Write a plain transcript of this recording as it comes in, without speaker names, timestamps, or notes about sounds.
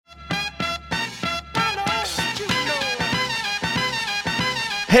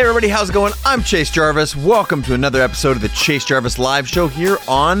Hey everybody, how's it going? I'm Chase Jarvis. Welcome to another episode of the Chase Jarvis Live Show here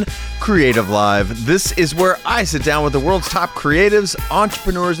on Creative Live. This is where I sit down with the world's top creatives,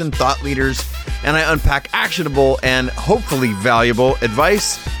 entrepreneurs, and thought leaders, and I unpack actionable and hopefully valuable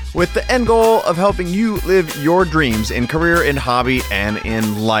advice with the end goal of helping you live your dreams in career, in hobby, and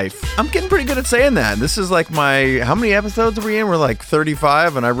in life. I'm getting pretty good at saying that. This is like how many episodes are we in? We're like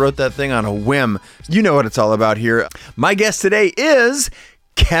 35, and I wrote that thing on a whim. You know what it's all about here. My guest today is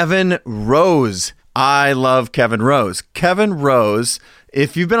Kevin Rose. I love Kevin Rose. Kevin Rose,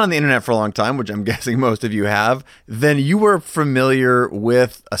 if you've been on the internet for a long time, which I'm guessing most of you have, then you were familiar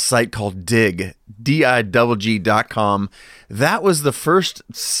with a site called Digg, DIGG.com. That was the first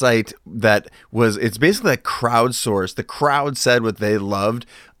site it's basically like crowdsourced. The crowd said what they loved,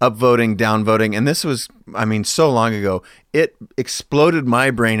 upvoting, downvoting, and this was, so long ago. It exploded my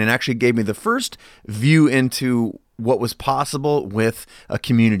brain and actually gave me the first view into what was possible with a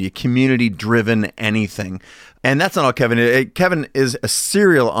community-driven anything. And that's not all Kevin is. Kevin is a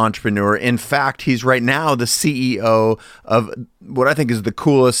serial entrepreneur. In fact, he's right now the CEO of what I think is the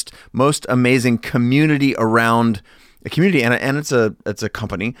coolest, most amazing community around a community, and it's a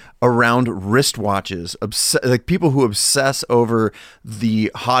company around wristwatches. Like people who obsess over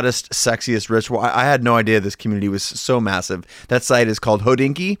the hottest, sexiest wristwatch. I had no idea this community was so massive. That site is called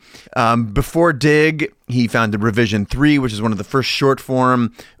Hodinkee. Before Digg, he founded Revision 3, which is one of the first short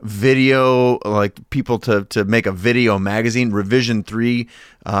form video, like people to make a video magazine. Revision 3,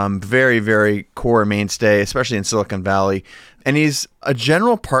 very, very core mainstay, especially in Silicon Valley. And he's a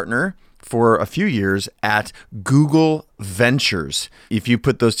general partner for a few years at Google Ventures. If you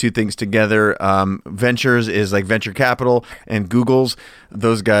put those two things together, Ventures is like venture capital, and Google's,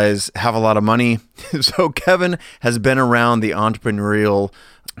 those guys have a lot of money. So Kevin has been around the entrepreneurial,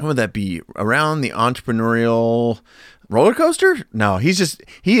 what would that be? Around the entrepreneurial roller coaster? No, he is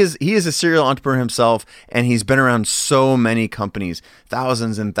a serial entrepreneur himself, and he's been around so many companies,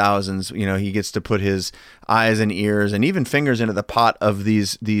 thousands and thousands. He gets to put his eyes and ears and even fingers into the pot of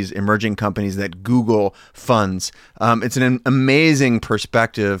these emerging companies that Google funds. It's an amazing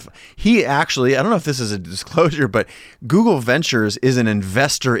perspective. He actually, I don't know if this is a disclosure, but Google Ventures is an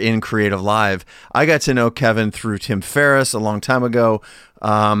investor in Creative Live. I got to know Kevin through Tim Ferriss a long time ago.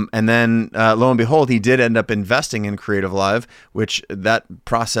 And then lo and behold, he did end up investing in Creative Live, which that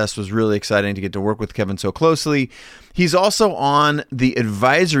process was really exciting to get to work with Kevin so closely. He's also on the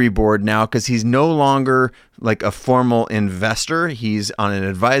advisory board now because he's no longer like a formal investor. He's on an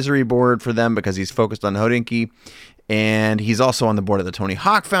advisory board for them because he's focused on Hodinkee. And he's also on the board of the Tony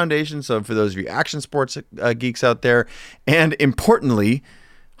Hawk Foundation. So for those of you action sports geeks out there, and importantly,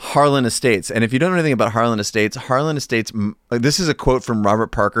 Harlan Estates. And if you don't know anything about Harlan Estates, this is a quote from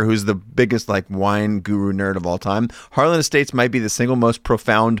Robert Parker, who's the biggest wine guru nerd of all time. Harlan Estates might be the single most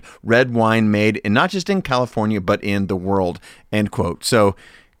profound red wine made, and not just in California, but in the world, end quote. So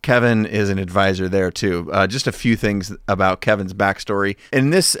Kevin is an advisor there too. Just a few things about Kevin's backstory.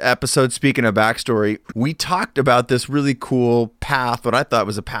 In this episode, speaking of backstory, we talked about this really cool path, what I thought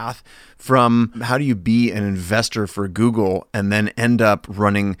was a path from how do you be an investor for Google and then end up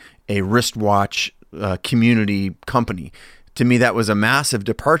running a wristwatch community company. To me, that was a massive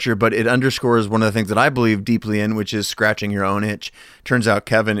departure, but it underscores one of the things that I believe deeply in, which is scratching your own itch. Turns out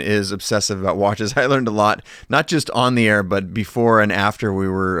Kevin is obsessive about watches. I learned a lot, not just on the air, but before and after we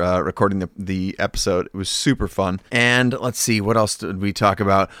were recording the episode. It was super fun. And let's see, what else did we talk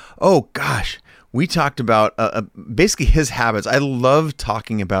about? Oh, gosh. We talked about basically his habits. I love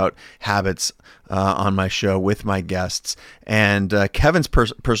talking about habits on my show with my guests. And Kevin's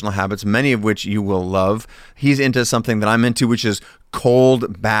personal habits, many of which you will love. He's into something that I'm into, which is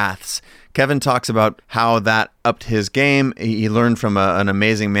cold baths. Kevin talks about how that upped his game. He learned from an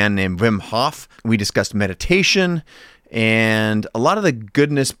amazing man named Wim Hof. We discussed meditation and a lot of the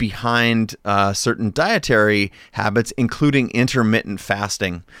goodness behind certain dietary habits, including intermittent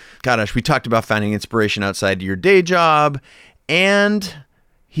fasting. Gosh, we talked about finding inspiration outside your day job, and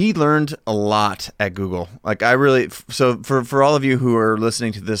he learned a lot at Google. So for all of you who are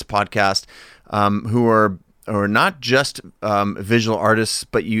listening to this podcast, who are not just visual artists,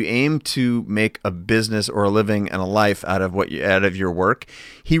 but you aim to make a business or a living and a life out of your work.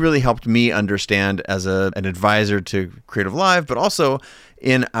 He really helped me understand as an advisor to Creative Live, but also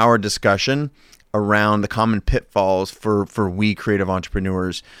in our discussion around the common pitfalls for we creative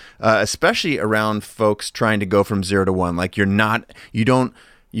entrepreneurs, especially around folks trying to go from 0 to 1. Like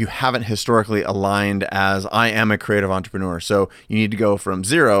you haven't historically aligned as I am a creative entrepreneur. So you need to go from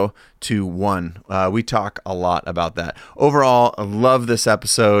 0 to 1. We talk a lot about that. Overall, I love this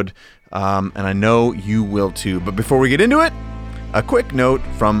episode, and I know you will too. But before we get into it, A quick note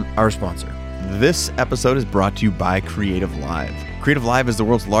from our sponsor. This episode is brought to you by Creative Live. Creative Live is the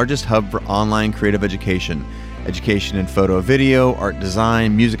world's largest hub for online creative education. Education in photo, video, art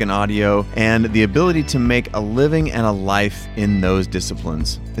design, music and audio, and the ability to make a living and a life in those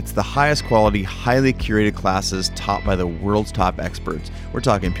disciplines. It's the highest quality, highly curated classes taught by the world's top experts. We're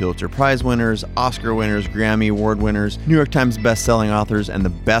talking Pulitzer Prize winners, Oscar winners, Grammy Award winners, New York Times best-selling authors, and the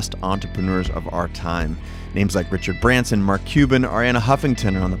best entrepreneurs of our time. Names like Richard Branson, Mark Cuban, Arianna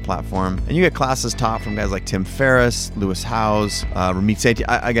Huffington are on the platform. And you get classes taught from guys like Tim Ferriss, Lewis Howes, Ramit Sethi.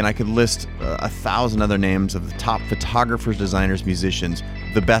 I could list 1,000 other names of the top photographers, designers, musicians,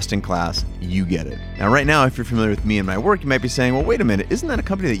 the best in class. You get it. Now, right now, if you're familiar with me and my work, you might be saying, well, wait a minute, isn't that a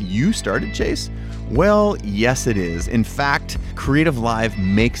company that you started, Chase? Well, yes, it is. In fact, Creative Live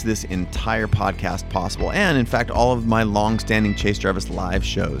makes this entire podcast possible. And in fact, all of my long-standing Chase Jarvis live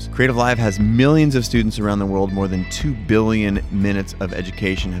shows. Creative Live has millions of students around the world. More than 2 billion minutes of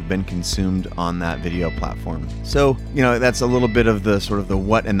education have been consumed on that video platform. So, that's a little bit of the sort of the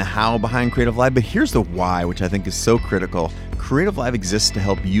what and the how behind Creative Live, but here's the why, which I think is so critical. Creative Live exists to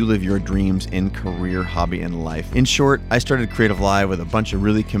help you live your dreams in career, hobby, and life. In short, I started Creative Live with a bunch of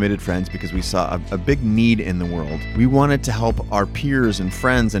really committed friends because we saw a big need in the world. We wanted to help our peers and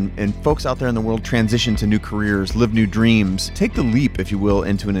friends and folks out there in the world transition to new careers, live new dreams, take the leap, if you will,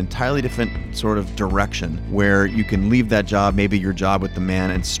 into an entirely different sort of direction where you can leave that job, maybe your job with the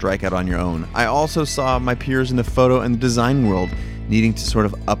man, and strike out on your own. I also saw my peers in the photo and the design world needing to sort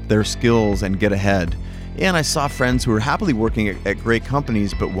of up their skills and get ahead. And I saw friends who were happily working at great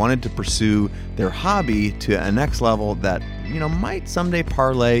companies but wanted to pursue their hobby to a next level that, might someday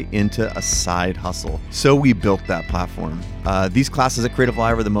parlay into a side hustle. So we built that platform. These classes at Creative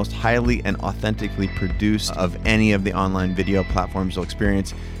Live are the most highly and authentically produced of any of the online video platforms you'll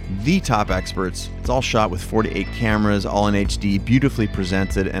experience. The top experts. It's all shot with 48 cameras, all in HD, beautifully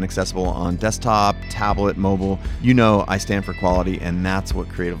presented and accessible on desktop, tablet, mobile. I stand for quality, and that's what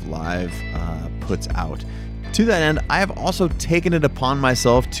Creative Live puts out. To that end, I have also taken it upon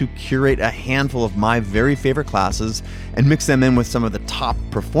myself to curate a handful of my very favorite classes and mix them in with some of the top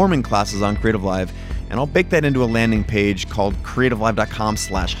performing classes on Creative Live, and I'll bake that into a landing page called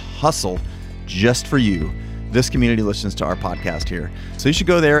creativelive.com/hustle just for you. This community listens to our podcast here. So you should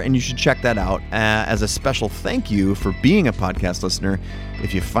go there and you should check that out as a special thank you for being a podcast listener.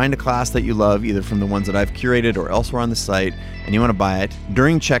 If you find a class that you love, either from the ones that I've curated or elsewhere on the site, and you want to buy it,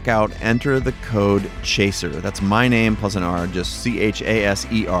 during checkout, enter the code CHASER. That's my name plus an R, just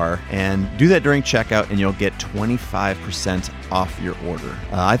CHASER. And do that during checkout and you'll get 25% off your order.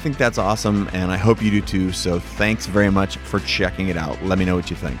 I think that's awesome and I hope you do too. So thanks very much for checking it out. Let me know what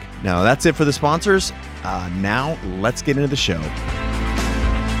you think. Now that's it for the sponsors. Now let's get into the show.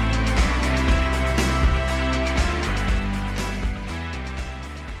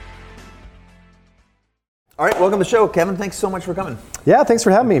 All right, welcome to the show. Kevin, thanks so much for coming. Yeah, thanks for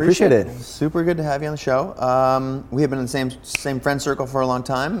having me. Appreciate it. Super good to have you on the show. We have been in the same friend circle for a long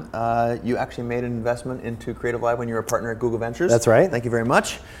time. You actually made an investment into Creative Live when you were a partner at Google Ventures. That's right. Thank you very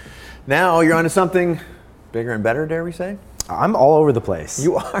much. Now you're onto something bigger and better, dare we say? I'm all over the place.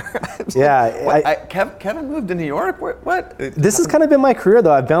 You are? Yeah. Kevin moved to New York? What? This has kind of been my career,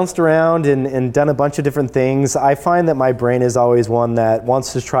 though. I've bounced around and done a bunch of different things. I find that my brain is always one that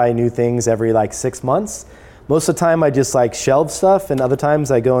wants to try new things every 6 months. Most of the time I just shelve stuff, and other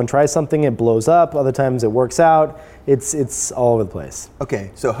times I go and try something, it blows up. Other times it works out. It's all over the place.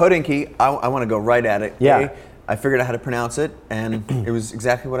 Okay, so Hodinkee, I want to go right at it. Yeah. Okay? I figured out how to pronounce it, and it was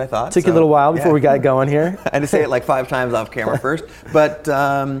exactly what I thought. Took you a little while before we got going here. I had to say it 5 times off camera first. But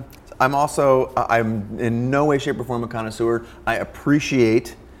I'm in no way, shape, or form a connoisseur. I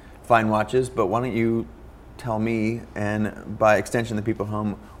appreciate fine watches, but why don't you tell me, and by extension the people at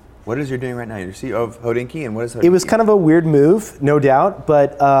home, what is you're doing right now? You're CEO of Hodinkee, and what is Hodinkee? It was kind of a weird move, no doubt,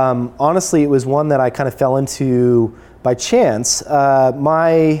 but honestly, it was one that I kind of fell into by chance.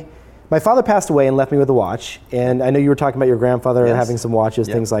 My father passed away and left me with a watch, and I know you were talking about your grandfather and having some watches,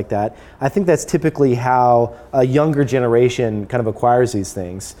 things like that. I think that's typically how a younger generation kind of acquires these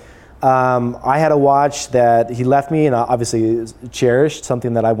things. I had a watch that he left me and obviously cherished,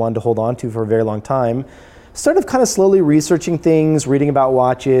 something that I wanted to hold on to for a very long time. Started kind of slowly researching things, reading about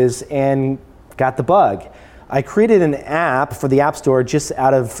watches, and got the bug. I created an app for the App Store just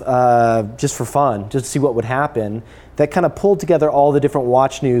for fun, just to see what would happen, that kind of pulled together all the different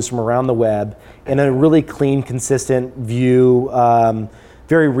watch news from around the web in a really clean, consistent view,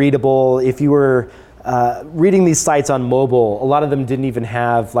 very readable. If you were reading these sites on mobile, a lot of them didn't even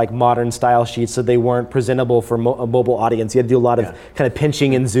have modern style sheets, so they weren't presentable for a mobile audience. You had to do a lot of kind of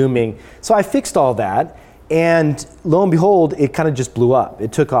pinching and zooming. So I fixed all that. And lo and behold, it kind of just blew up.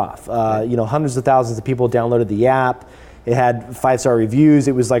 It took off. Hundreds of thousands of people downloaded the app. It had 5-star reviews.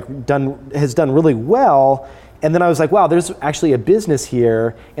 It was has done really well. And then I was like, wow, there's actually a business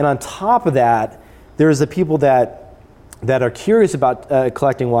here. And on top of that, there's the people that are curious about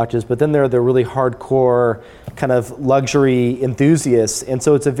collecting watches, but then there are the really hardcore kind of luxury enthusiasts. And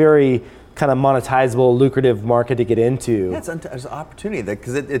so it's a very kind of monetizable, lucrative market to get into. Yeah, there's an opportunity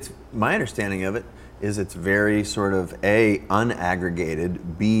because it's my understanding of it is it's very sort of A,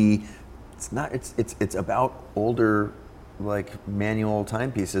 unaggregated, B, it's about older like manual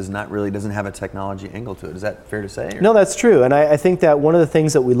timepieces, doesn't have a technology angle to it. Is that fair to say? No, that's true. And I think that one of the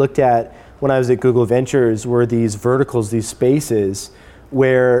things that we looked at when I was at Google Ventures were these verticals, these spaces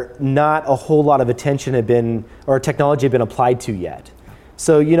where not a whole lot of attention had been, or technology had been applied to yet.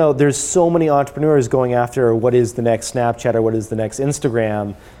 So, there's so many entrepreneurs going after what is the next Snapchat or what is the next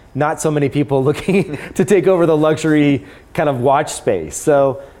Instagram, not so many people looking to take over the luxury kind of watch space.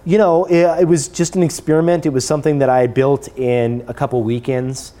 So, it was just an experiment. It was something that I built in a couple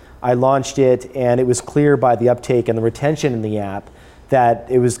weekends. I launched it, and it was clear by the uptake and the retention in the app that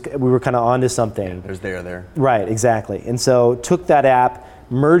we were kind of onto something. Yeah, there's there. Right, exactly. And so took that app,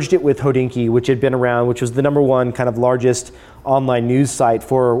 merged it with Hodinkee, which had been around, which was the number one kind of largest online news site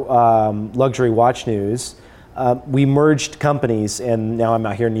for luxury watch news. We merged companies, and now I'm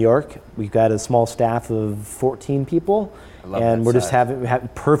out here in New York. We've got a small staff of 14 people, and we're just having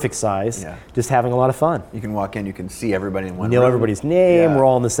perfect size, just having a lot of fun. You can walk in, you can see everybody in one room. Know everybody's name, we're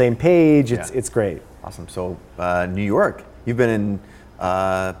all on the same page, it's great. Awesome. So New York, you've been in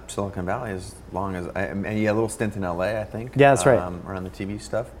Silicon Valley as long as, and you had a little stint in LA, I think. Yeah, that's right. Around the TV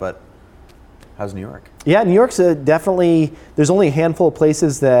stuff, but how's New York? Yeah, New York's definitely, there's only a handful of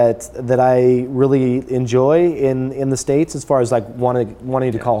places that I really enjoy in the States as far as like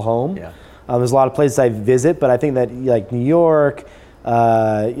wanting to call home. Yeah. There's a lot of places I visit, but I think that like New York,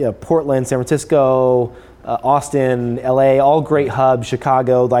 Portland, San Francisco, Austin, LA, all great hubs,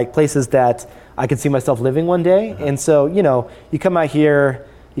 Chicago, like places that I could see myself living one day. And so, you come out here,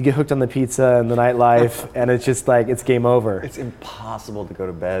 you get hooked on the pizza and the nightlife, and it's just like, it's game over. It's impossible to go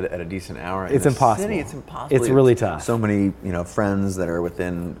to bed at a decent hour. It's impossible. City, it's impossible. It's really tough. So many, friends that are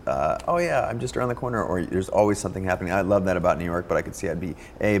within, I'm just around the corner, or there's always something happening. I love that about New York, but I could see I'd be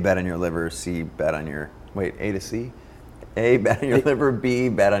A, bet on your liver, C, bet on your, A to C? A, bet on your liver, B,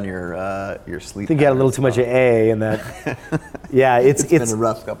 bet on your sleep. I think you had a little too much of A in that. Yeah, it's been a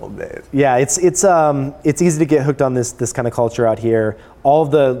rough couple of days. Yeah, it's easy to get hooked on this kind of culture out here. All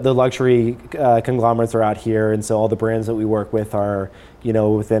of the luxury conglomerates are out here, and so all the brands that we work with are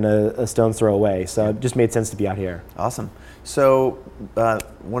within a stone's throw away. So it just made sense to be out here. Awesome. So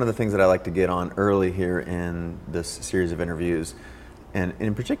one of the things that I like to get on early here in this series of interviews, and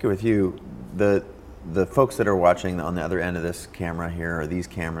in particular with you, the folks that are watching on the other end of this camera here, or these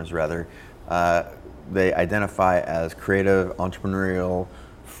cameras rather, they identify as creative, entrepreneurial,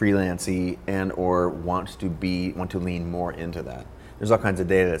 freelancey, and or want to lean more into that. There's all kinds of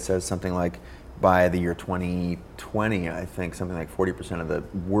data that says something like by the year 2020, I think something like 40% of the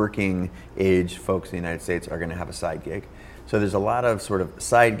working age folks in the United States are going to have a side gig. So there's a lot of sort of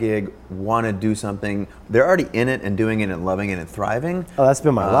side gig, want to do something. They're already in it and doing it and loving it and thriving. Oh, that's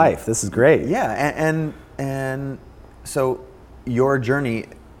been my life. This is great. Yeah, and so your journey,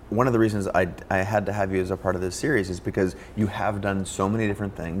 one of the reasons I had to have you as a part of this series is because you have done so many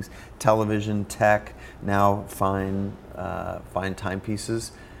different things: television, tech, now fine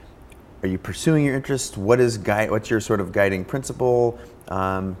timepieces. Are you pursuing your interests? What's your sort of guiding principle?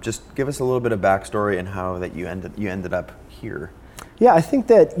 Just give us a little bit of backstory and how that you ended up here. Yeah, I think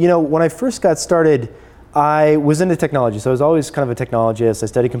that when I first got started, I was into technology, so I was always kind of a technologist. I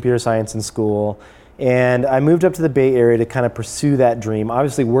studied computer science in school, and I moved up to the Bay Area to kind of pursue that dream,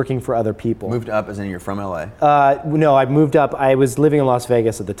 obviously working for other people. Moved up as in you're from LA? No, I moved up. I was living in Las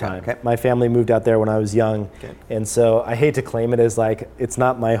Vegas at the time. Okay. My family moved out there when I was young. Okay. And so I hate to claim it as like, it's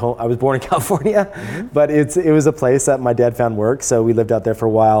not my home. I was born in California, but it was a place that my dad found work, so we lived out there for a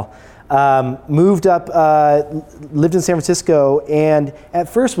while. Moved up, lived in San Francisco, and at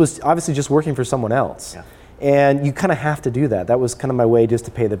first was obviously just working for someone else. Yeah. And you kind of have to do that. That was kind of my way just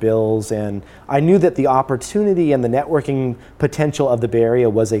to pay the bills. And I knew that the opportunity and the networking potential of the Bay Area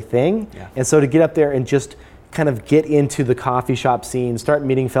was a thing. Yeah. And so to get up there and just kind of get into the coffee shop scene, start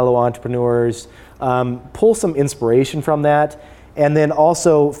meeting fellow entrepreneurs, pull some inspiration from that, and then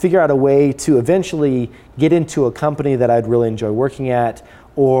also figure out a way to eventually get into a company that I'd really enjoy working at,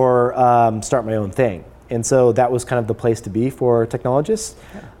 or start my own thing. And so that was kind of the place to be for technologists.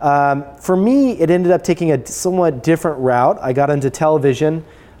 For me, it ended up taking a somewhat different route. I got into television.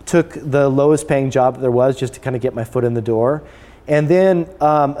 took the lowest paying job that there was just to kind of get my foot in the door. And then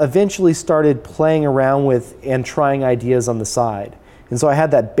eventually started playing around with and trying ideas on the side. And so I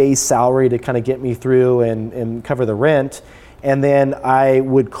had that base salary to kind of get me through and cover the rent. And then I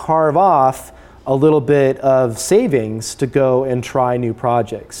would carve off a little bit of savings to go and try new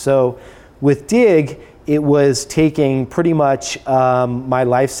projects. So with Dig, it was taking pretty much my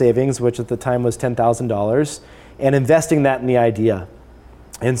life savings, which at the time was $10,000, and investing that in the idea.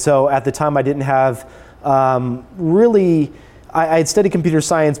 And so at the time I didn't have really, I had studied computer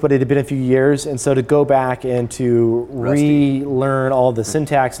science, but it had been a few years. And so to go back and to relearn all the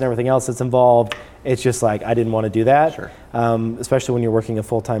syntax and everything else that's involved, it's just like, I didn't want to do that, Sure. Especially when you're working a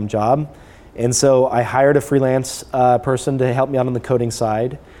full-time job. And so I hired a freelance person to help me out on the coding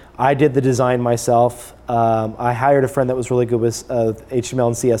side. I did the design myself. I hired a friend that was really good with HTML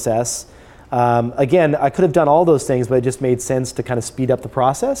and CSS. Again, I could have done all those things, but it just made sense to kind of speed up the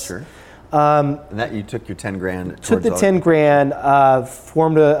process. Sure. And that you took your 10 grand. Took the 10 grand,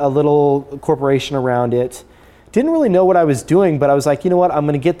 formed a little corporation around it. Didn't really know what I was doing, but I was like, you know what, I'm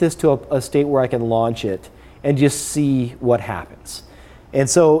going to get this to a state where I can launch it and just see what happens. And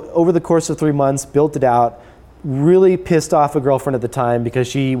so over the course of 3 months, built it out, really pissed off a girlfriend at the time because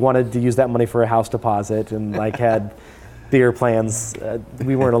she wanted to use that money for a house deposit and like had bigger plans.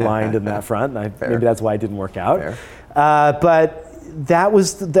 We weren't aligned in that front. Maybe that's why it didn't work out. But that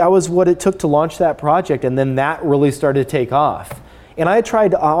was what it took to launch that project, and then that really started to take off. And I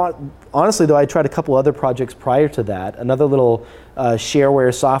tried, honestly though, I tried a couple other projects prior to that. Another little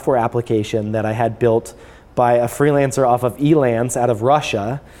shareware software application that I had built by a freelancer off of Elance out of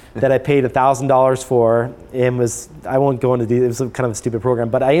Russia that I paid $1,000 for, and I won't go into details, it was kind of a stupid program,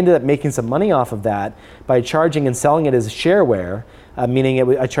 but I ended up making some money off of that by charging and selling it as shareware,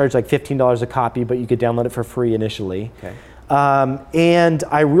 meaning I charged like $15 a copy, but you could download it for free initially. Okay. And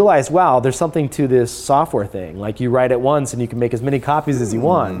I realized, wow, there's something to this software thing. Like you write it once and you can make as many copies as you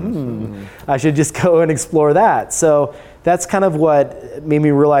want. I should just go and explore that. So that's kind of what made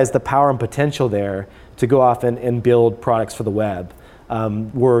me realize the power and potential there to go off and build products for the web,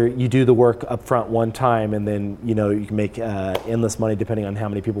 where you do the work up front one time and then you can make endless money depending on how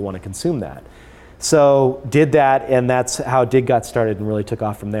many people want to consume that. So did that, and that's how Dig got started and really took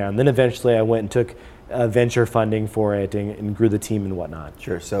off from there. And then eventually I went and took venture funding for it and grew the team and whatnot.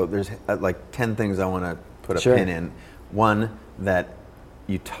 Sure. So there's like 10 things I want to put a pin in. One, that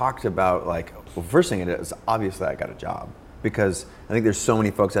you talked about, like, well, first thing it is, obviously I got a job. Because I think there's so many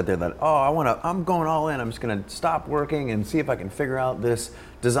folks out there that, I'm going all in. I'm just going to stop working and see if I can figure out this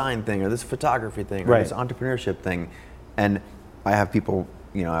design thing or this photography thing or this entrepreneurship thing. And I have people,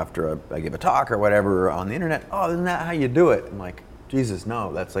 after I give a talk or whatever on the internet, isn't that how you do it? I'm like, Jesus,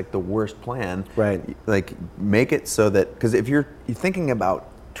 no, that's like the worst plan. Right. Like, make it so that, because if you're thinking about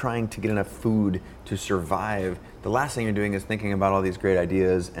trying to get enough food to survive, the last thing you're doing is thinking about all these great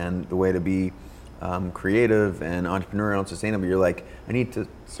ideas and the way to be creative and entrepreneurial and sustainable. You're like, I need to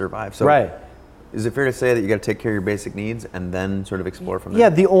survive. So is it fair to say that you got to take care of your basic needs and then sort of explore from there? Yeah,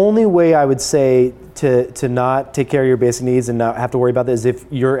 the only way I would say to not take care of your basic needs and not have to worry about that is if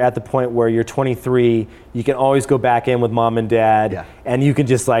you're at the point where you're 23, you can always go back in with mom and dad, and you can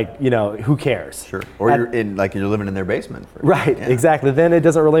just who cares? Sure. Or you're living in their basement. Exactly. Then it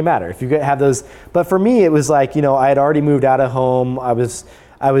doesn't really matter if you have those. But for me, it was like, I had already moved out of home. I was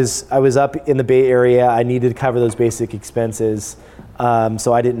up in the Bay Area. I needed to cover those basic expenses.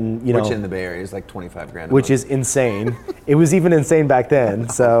 So I didn't, Which in the Bay Area is like 25 grand. Which is insane. It was even insane back then.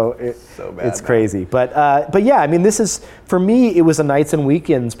 So it's crazy. But yeah, I mean, this is, for me, it was a nights and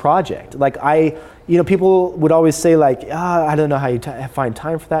weekends project. Like people would always say like, I don't know how you find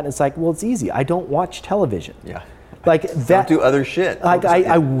time for that. And it's like, well, it's easy. I don't watch television. Yeah. Like that. Don't do other shit. Like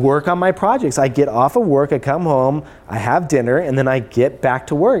I work on my projects. I get off of work, I come home, I have dinner, and then I get back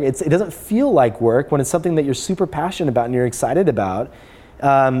to work. It doesn't feel like work when it's something that you're super passionate about and you're excited about.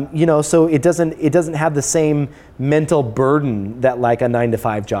 So it doesn't have the same mental burden that like a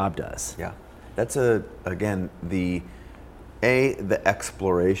 9-to-5 job does. Yeah, that's again the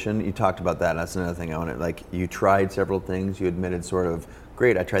exploration. You talked about that. That's another thing I want to, like, you tried several things. You admitted sort of,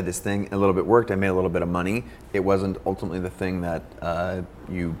 great, I tried this thing, a little bit worked, I made a little bit of money. It wasn't ultimately the thing that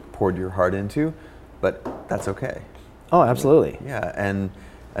you poured your heart into, but that's okay. Oh, absolutely. Yeah, and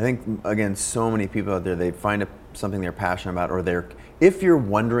I think, again, so many people out there, they find something they're passionate about, or if you're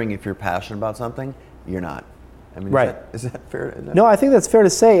wondering if you're passionate about something, you're not. I mean, is that fair? No, I think that's fair to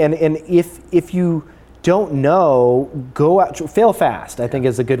say, and if you don't know, go out, fail fast, I think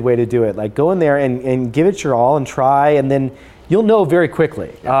is a good way to do it. Like, go in there and give it your all and try, and then you'll know very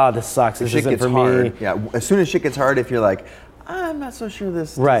quickly, this sucks, this isn't for me. Yeah, as soon as shit gets hard, if you're like, I'm not so sure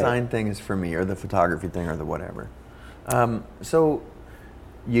this Right. design thing is for me, or the photography thing, or the whatever. So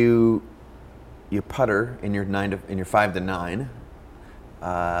you putter in your 5 to 9,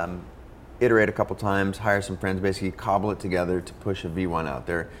 iterate a couple times, hire some friends, basically cobble it together to push a V1 out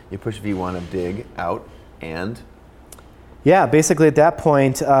there. You push V1 of Dig out, and Yeah, basically at that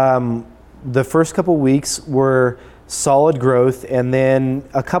point, the first couple weeks were solid growth, and then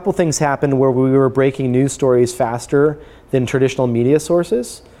a couple things happened where we were breaking news stories faster than traditional media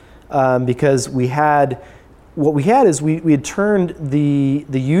sources, because we had turned the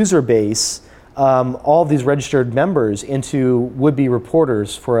user base, all of these registered members, into would-be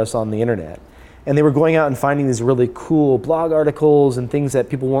reporters for us on the internet. And they were going out and finding these really cool blog articles and things that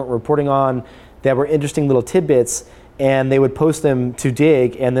people weren't reporting on that were interesting little tidbits, and they would post them to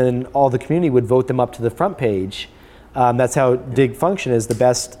Dig, and then all the community would vote them up to the front page. That's how Dig function is. The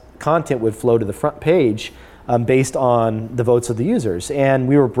best content would flow to the front page based on the votes of the users. And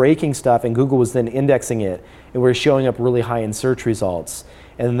we were breaking stuff, and Google was then indexing it, and we were showing up really high in search results.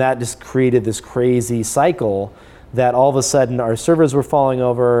 And that just created this crazy cycle that all of a sudden our servers were falling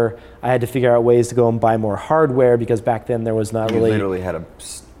over. I had to figure out ways to go and buy more hardware, because back then there was not you really... literally had a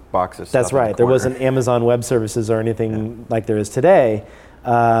box of stuff. That's right. There wasn't Amazon Web Services or anything like there is today.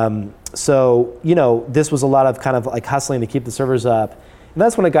 So, this was a lot of kind of like hustling to keep the servers up. And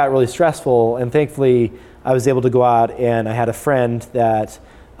that's when it got really stressful. And thankfully, I was able to go out, and I had a friend that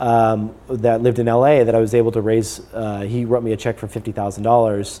lived in LA that I was able to raise. He wrote me a check for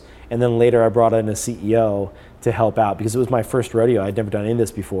 $50,000. And then later I brought in a CEO to help out, because it was my first rodeo. I'd never done any of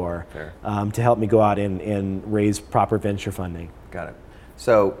this before, to help me go out and raise proper venture funding. Got it.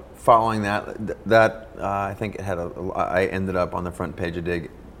 So following that, I think it had I ended up on the front page of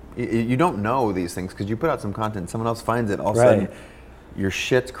Dig. You don't know these things because you put out some content, someone else finds it, all of a sudden your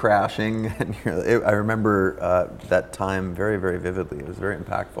shit's crashing. And I remember that time very, very vividly. It was very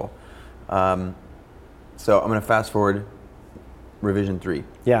impactful. So I'm going to fast forward. Revision 3.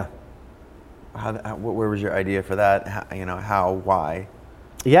 Yeah. Where was your idea for that? How, why?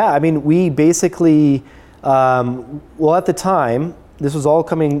 Yeah, I mean, we basically, at the time, this was all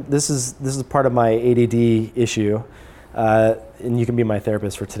coming. This is part of my ADD issue, and you can be my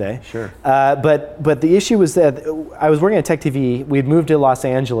therapist for today. Sure. But the issue was that I was working at Tech TV. We had moved to Los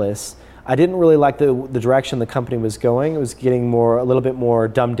Angeles. I didn't really like the direction the company was going. It was getting a little bit more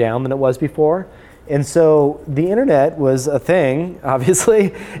dumbed down than it was before. And so the internet was a thing,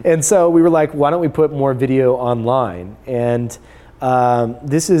 obviously. And so we were like, why don't we put more video online? And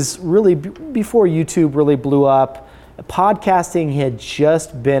this is really before YouTube really blew up. Podcasting had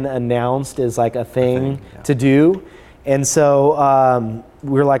just been announced as like a thing to do. And so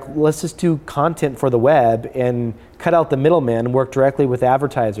we were like, let's just do content for the web and cut out the middleman and work directly with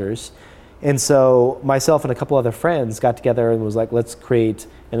advertisers. And so myself and a couple other friends got together and was like, let's create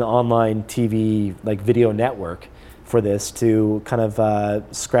an online TV like video network for this to kind of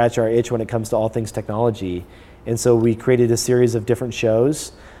scratch our itch when it comes to all things technology. And so we created a series of different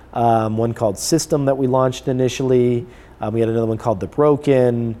shows, one called System that we launched initially. We had another one called The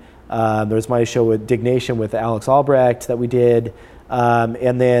Broken. There was my show with Dignation with Alex Albrecht that we did.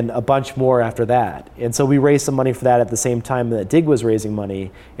 And then a bunch more after that. And so we raised some money for that at the same time that Dig was raising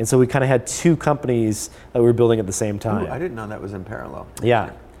money. And so we kind of had two companies that we were building at the same time. Ooh, I didn't know that was in parallel.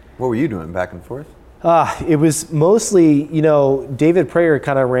 Yeah. What were you doing, back and forth? It was mostly, David Prayer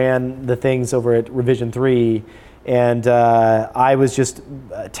kind of ran the things over at Revision 3. And I was just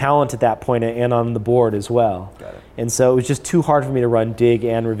talent at that point and on the board as well. Got it. And so it was just too hard for me to run Dig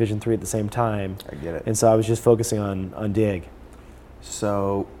and Revision 3 at the same time. I get it. And so I was just focusing on Dig.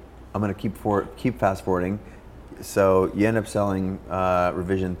 So I'm going to keep fast forwarding. So you end up selling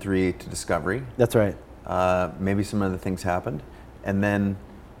Revision 3 to Discovery. That's right. Maybe some other things happened. And then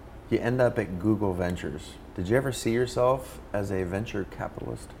you end up at Google Ventures. Did you ever see yourself as a venture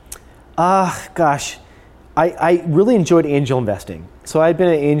capitalist? Gosh. I really enjoyed angel investing. So I'd been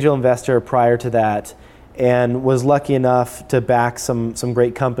an angel investor prior to that and was lucky enough to back some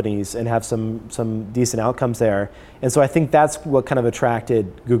great companies and have some decent outcomes there. And so I think that's what kind of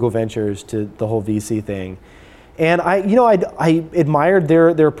attracted Google Ventures to the whole VC thing. And I admired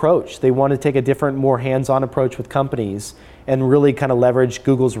their approach. They wanted to take a different, more hands-on approach with companies and really kind of leverage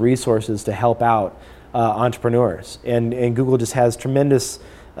Google's resources to help out entrepreneurs. And Google just has tremendous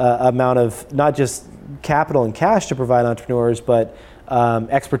amount of not just capital and cash to provide entrepreneurs, but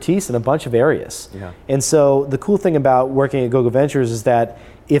expertise in a bunch of areas. Yeah. And so the cool thing about working at Google Ventures is that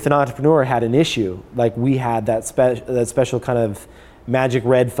if an entrepreneur had an issue, like we had that special kind of magic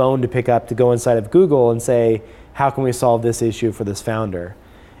red phone to pick up to go inside of Google and say, how can we solve this issue for this founder?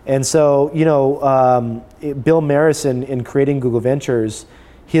 And so, Bill Maris in creating Google Ventures,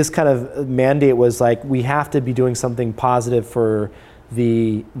 his kind of mandate was like, we have to be doing something positive for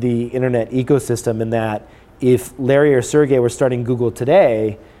the internet ecosystem, and that if Larry or Sergey were starting Google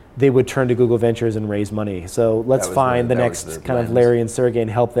today, they would turn to Google Ventures and raise money. So let's find the next kind of Larry and Sergey and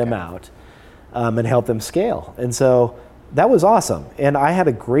help them out, and help them scale. And so that was awesome. And I had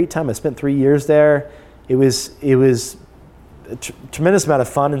a great time. I spent 3 years there. It was a tremendous amount of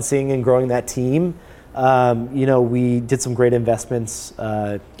fun in seeing and growing that team. We did some great investments.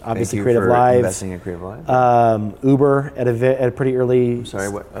 Obviously, Creative Live. Investing in Creative Live. Uber at a pretty early. I'm sorry,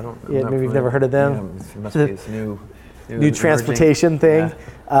 what? Maybe you've never heard of them. Yeah, it must be this new transportation thing.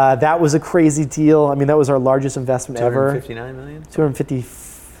 Yeah. That was a crazy deal. I mean, that was our largest investment ever. 259 million.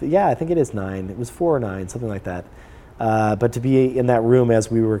 250. Yeah, I think it is 9. It was 4 or 9, something like that. But to be in that room as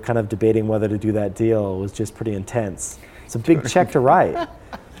we were kind of debating whether to do that deal was just pretty intense. It's a big check to write.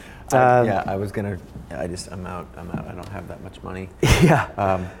 I'm out. I don't have that much money.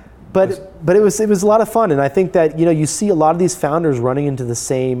 Yeah. But it was a lot of fun, and I think that you see a lot of these founders running into the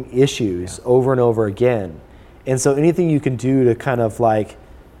same issues over and over again, and so anything you can do to kind of like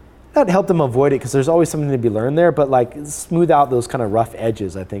not help them avoid it, because there's always something to be learned there, but like smooth out those kind of rough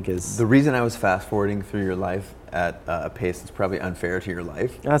edges, I think is the reason I was fast forwarding through your life at a pace that's probably unfair to your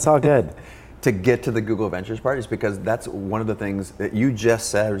life. That's all good. To get to the Google Ventures part is because that's one of the things that you just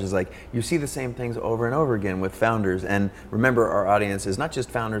said, which is like, you see the same things over and over again with founders. And remember, our audience is not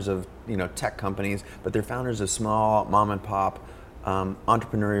just founders of tech companies, but they're founders of small mom and pop,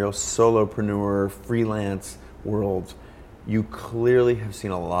 entrepreneurial, solopreneur, freelance worlds. You clearly have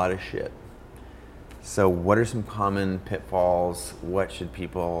seen a lot of shit. So what are some common pitfalls? What should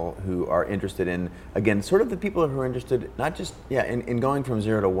people who are interested in, again, sort of the people who are interested, not just, in going from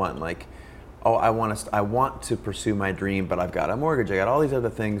 0 to 1, like, oh, I want to pursue my dream, but I've got a mortgage, I got all these other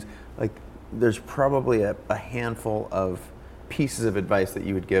things. Like, there's probably a handful of pieces of advice that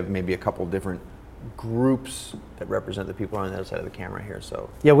you would give, maybe a couple different groups that represent the people on the other side of the camera here. So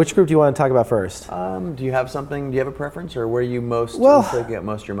yeah, which group do you want to talk about first? Do you have a preference, or where you most get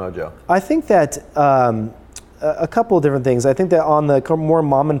most your mojo? I think that a couple of different things. I think that on the more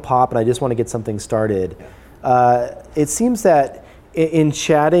mom and pop, and I just want to get something started, it seems that in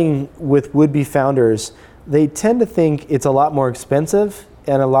chatting with would-be founders, they tend to think it's a lot more expensive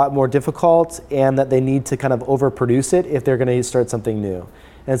and a lot more difficult, and that they need to kind of overproduce it if they're going to start something new.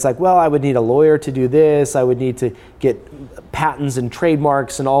 And it's like, well, I would need a lawyer to do this, I would need to get patents and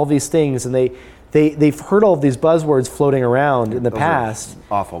trademarks and all these things, and they've heard all of these buzzwords floating around in the past.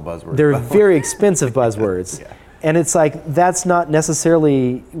 Awful buzzwords. They're very expensive buzzwords. Yeah. And it's like, that's not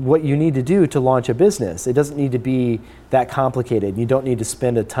necessarily what you need to do to launch a business. It doesn't need to be that complicated. You don't need to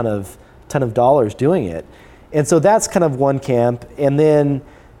spend a ton of dollars doing it. And so that's kind of one camp. And then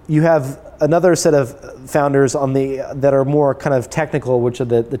you have another set of founders that are more kind of technical, which are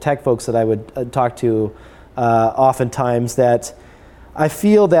the tech folks that I would talk to oftentimes, that I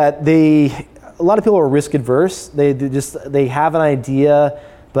feel that a lot of people are risk adverse. They have an idea,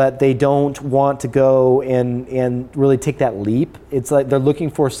 but they don't want to go and really take that leap. It's like they're looking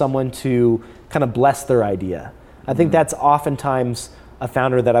for someone to kind of bless their idea. I think that's oftentimes a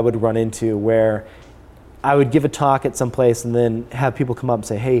founder that I would run into, where I would give a talk at some place and then have people come up and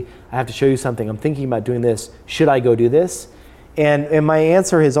say, hey, I have to show you something. I'm thinking about doing this. Should I go do this? And my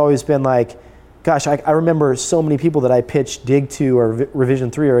answer has always been like, gosh, I remember so many people that I pitched Dig 2 or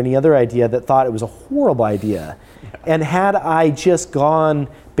Revision 3 or any other idea that thought it was a horrible idea. Yeah. And had I just gone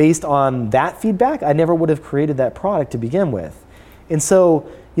based on that feedback, I never would have created that product to begin with. And so,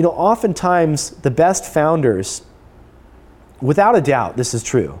 oftentimes the best founders, without a doubt, this is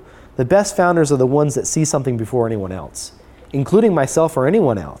true, the best founders are the ones that see something before anyone else, including myself or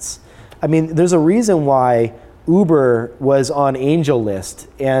anyone else. I mean, there's a reason why Uber was on Angel List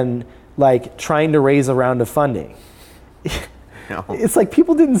and like trying to raise a round of funding. No. It's like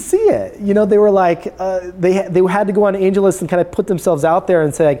people didn't see it. They were like, they had to go on Angel List and kind of put themselves out there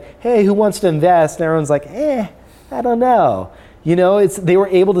and say like, hey, who wants to invest? And everyone's like, I don't know. They were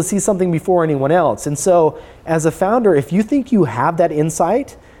able to see something before anyone else. And so as a founder, if you think you have that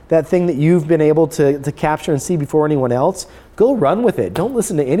insight, that thing that you've been able to capture and see before anyone else, go run with it. Don't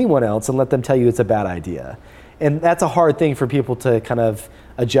listen to anyone else and let them tell you it's a bad idea. And that's a hard thing for people to kind of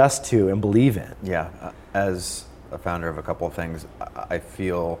adjust to and believe in. Yeah, as a founder of a couple of things, I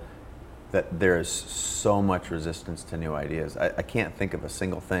feel that there is so much resistance to new ideas. I can't think of a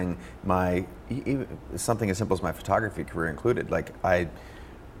single thing. Even something as simple as my photography career included. Like, I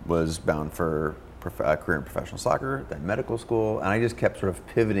was bound for a career in professional soccer, then medical school, and I just kept sort of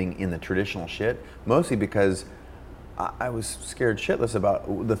pivoting in the traditional shit, mostly because I was scared shitless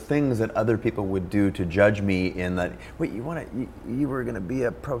about the things that other people would do to judge me in that, wait, you were going to be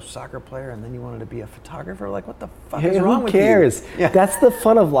a pro soccer player and then you wanted to be a photographer? Like, what the fuck is wrong with you? Who cares? Yeah. That's the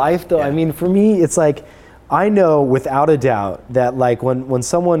fun of life, though. Yeah. I mean, for me, it's like, I know without a doubt that like when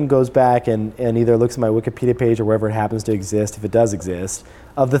someone goes back and either looks at my Wikipedia page or wherever it happens to exist, if it does exist,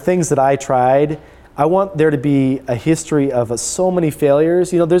 of the things that I tried, I want there to be a history of so many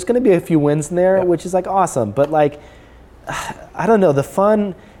failures. You know, there's going to be a few wins in there, which is like awesome. But like, I don't know, the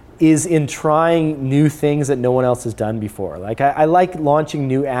fun is in trying new things that no one else has done before. Like I like launching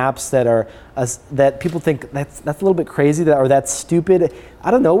new apps that are that people think that's a little bit crazy or that's stupid.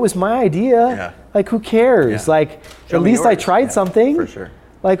 I don't know, it was my idea. Yeah. Like who cares? Yeah. Like Show at me least I yours. tried something. For sure.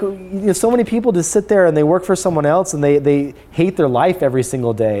 Like, you know, so many people just sit there and they work for someone else and they hate their life every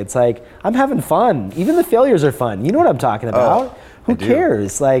single day. It's like, I'm having fun. Even the failures are fun. You know what I'm talking about. Who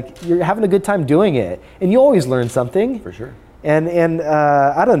cares? Like, you're having a good time doing it. And you always learn something. For sure. And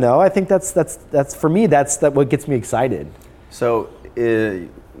I don't know. I think that's for me, that's what gets me excited. So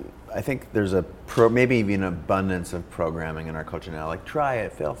I think there's maybe even an abundance of programming in our culture now. Like, try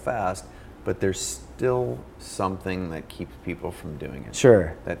it, fail fast. But there's still something that keeps people from doing it.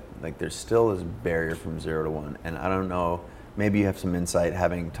 Sure. That like there's still this barrier from 0 to 1, and I don't know. Maybe you have some insight,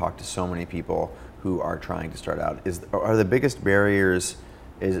 having talked to so many people who are trying to start out. Are the biggest barriers?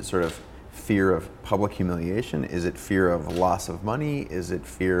 Is it sort of fear of public humiliation? Is it fear of loss of money? Is it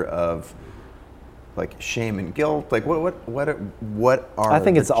fear of like shame and guilt? Like what are? I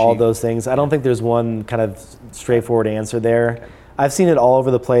think it's all those things. I don't think there's one kind of straightforward answer there. Okay. I've seen it all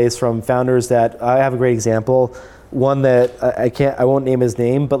over the place from founders that I have a great example. One that I won't name his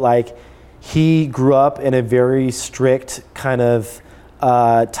name, but like he grew up in a very strict kind of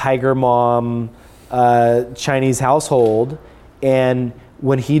tiger mom Chinese household, and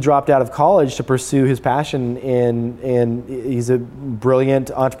when he dropped out of college to pursue his passion and he's a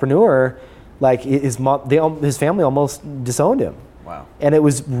brilliant entrepreneur, like his family almost disowned him. Wow. And it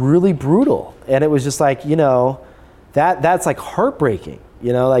was really brutal. And it was just like, you know, that's like heartbreaking.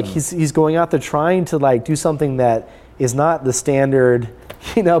 You know, like he's going out there trying to like do something that is not the standard,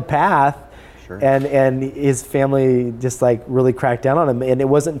 you know, path. Sure. And his family just like really cracked down on him. And it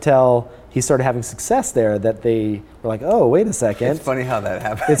wasn't until he started having success there that they were like, oh, wait a second. It's funny how that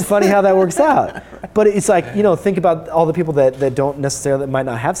happens. It's funny how that works out. But it's like, you know, think about all the people that don't necessarily, that might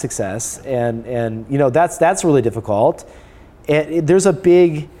not have success. And you know, that's really difficult. And there's a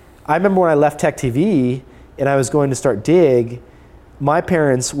big, I remember when I left Tech TV and I was going to start Dig, my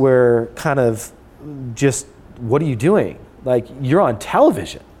parents were kind of just, what are you doing? Like, you're on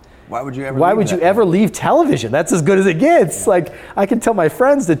television. Why would you ever leave television? That's as good as it gets. Yeah. Like, I can tell my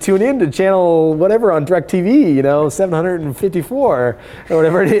friends to tune in to channel whatever on DirecTV, you know, 754 or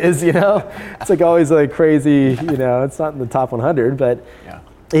whatever it is, you know. It's like always like crazy, you know, it's not in the top 100, but yeah.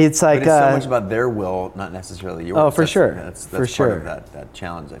 It's like... But it's so much about their will, not necessarily yours. Oh, for sure. That's for part sure. of that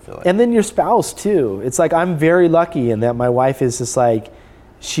challenge, I feel like. And then your spouse, too. It's like, I'm very lucky in that my wife is just like,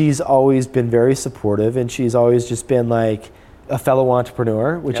 she's always been very supportive, and she's always just been like a fellow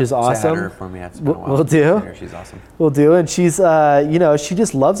entrepreneur, which is awesome. Say hi to her for me. It's been a while. We'll do. She's awesome. We'll do. And she's, you know, she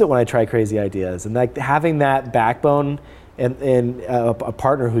just loves it when I try crazy ideas. And like having that backbone and a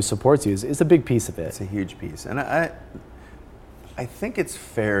partner who supports you is a big piece of it. It's a huge piece. And I think it's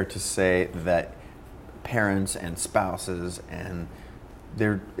fair to say that parents and spouses and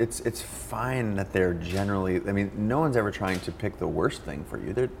it's fine that they're generally, I mean, no one's ever trying to pick the worst thing for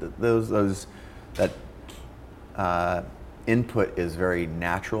you. That input is very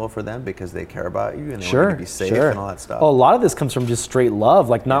natural for them because they care about you and they want you to be safe and all that stuff. Oh, a lot of this comes from just straight love,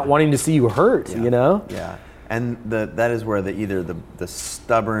 like not wanting to see you hurt, you know? Yeah. And that is where either the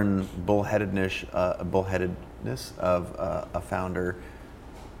stubborn bullheadedness of a founder,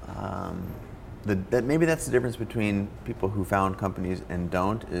 that maybe that's the difference between people who found companies and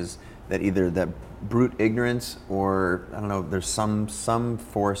don't, is that either that brute ignorance or, I don't know, there's some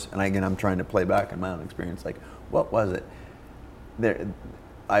force, and again, I'm trying to play back on my own experience, like, what was it?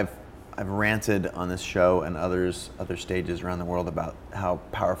 I've ranted on this show and other stages around the world about how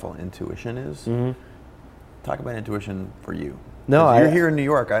powerful intuition is. Mm-hmm. Talk about intuition for you. No, you're here in New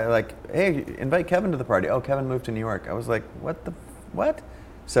York. I like, hey, invite Kevin to the party. Oh, Kevin moved to New York. I was like, what?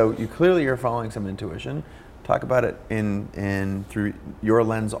 So you're following some intuition. Talk about it in through your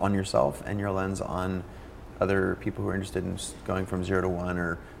lens on yourself and your lens on other people who are interested in going from 0 to 1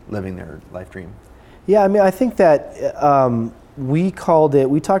 or living their life dream. Yeah, I mean, I think that we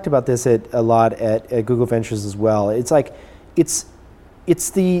talked about this a lot at Google Ventures as well. It's like, it's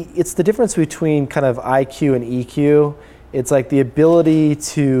the difference between kind of IQ and EQ It's like the ability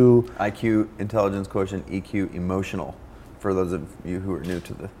to IQ, intelligence quotient, EQ, emotional. For those of you who are new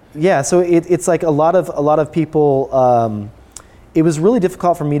to the so it's like a lot of people. It was really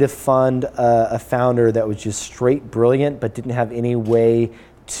difficult for me to fund a founder that was just straight brilliant, but didn't have any way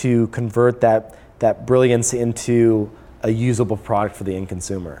to convert that brilliance into a usable product for the end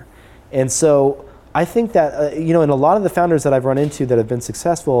consumer. And so I think that in a lot of the founders that I've run into that have been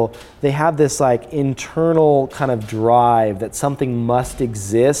successful, they have this like internal kind of drive that something must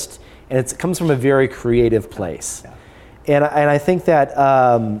exist, and it comes from a very creative place. Yeah. And I think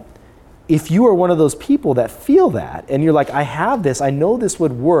that if you are one of those people that feel that, and you're like, I have this, I know this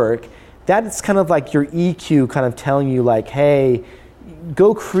would work, that's kind of like your EQ kind of telling you like, hey,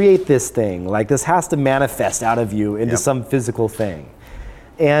 go create this thing. Like this has to manifest out of you into some physical thing.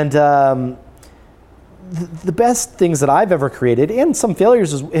 And the best things that I've ever created, and some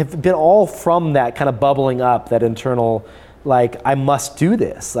failures, have been all from that kind of bubbling up, that internal, like, I must do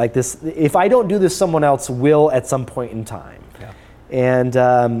this. Like this, if I don't do this, someone else will at some point in time. Yeah.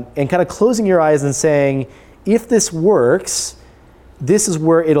 And kind of closing your eyes and saying, if this works, this is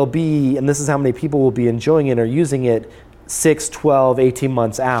where it'll be, and this is how many people will be enjoying it or using it 6, 12, 18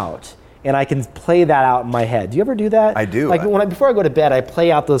 months out. And I can play that out in my head. Do you ever do that? I do. Like before I go to bed, I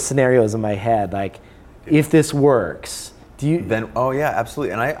play out those scenarios in my head. Like, if this works, do you? Then, oh yeah,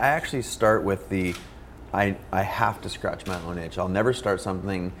 absolutely. And I actually start with I have to scratch my own itch. I'll never start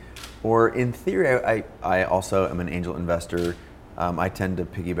something, or in theory, I also am an angel investor. I tend to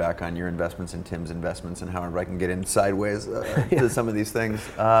piggyback on your investments and Tim's investments and however I can get in sideways to some of these things.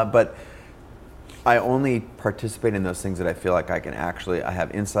 But I only participate in those things that I feel like I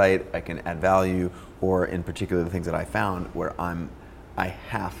have insight, I can add value, or in particular the things that I found where I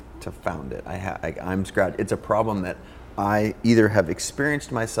have to found it. I'm scratched. It's a problem that I either have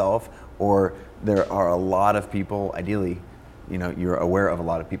experienced myself, or there are a lot of people, ideally, you're aware of a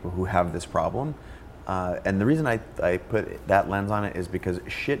lot of people who have this problem. And the reason I put that lens on it is because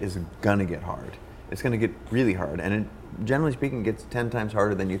shit is gonna get hard. It's gonna get really hard. And it, generally speaking, gets 10 times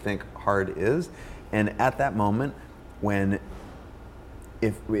harder than you think hard is. And at that moment, when,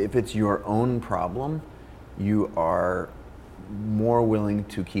 if it's your own problem, you are more willing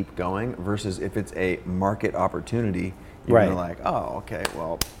to keep going versus if it's a market opportunity, you're like, oh, okay,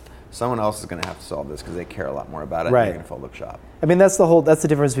 well, someone else is going to have to solve this because they care a lot more about it. Right. And they're going to fold up shop. I mean, that's the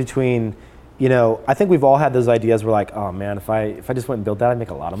difference between, I think we've all had those ideas where like, oh man, if I just went and built that, I'd make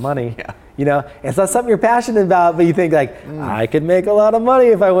a lot of money. Yeah. It's not something you're passionate about, but you think like, I could make a lot of money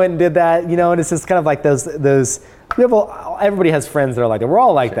if I went and did that, and it's just kind of like those everybody has friends that are like that. We're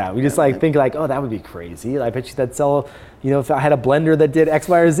all like that. We just like think like, oh, that would be crazy. I bet you that'd sell, if I had a blender that did X,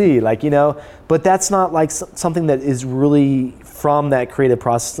 Y, or Z, but that's not like something that is really from that creative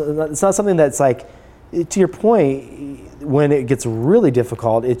process. It's not something that's like, to your point, when it gets really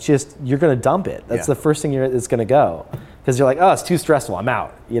difficult, it's just, you're going to dump it. That's the first thing it's going to go. Because you're like, oh, it's too stressful, I'm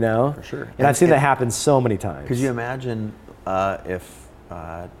out, For sure. And I've seen that happen so many times. Could you imagine if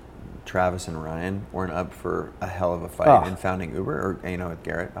Travis and Ryan weren't up for a hell of a fight in founding Uber, or, with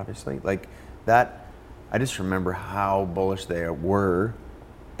Garrett, obviously? Like, that, I just remember how bullish they were.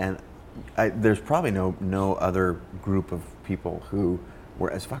 And there's probably no other group of people who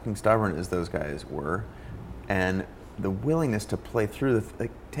were as fucking stubborn as those guys were. And the willingness to play through,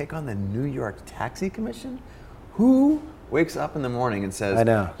 take on the New York Taxi Commission? Who wakes up in the morning and says, I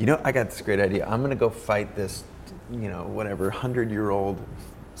know, I got this great idea. I'm going to go fight this, whatever, 100-year-old,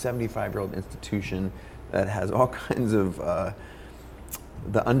 75-year-old institution that has all kinds of,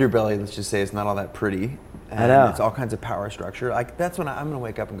 the underbelly, let's just say, it's not all that pretty. And I know. It's all kinds of power structure. Like, that's when I'm going to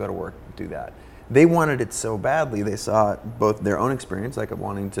wake up and go to work and do that. They wanted it so badly. They saw both their own experience, like of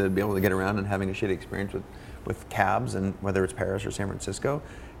wanting to be able to get around and having a shitty experience with cabs, and whether it's Paris or San Francisco,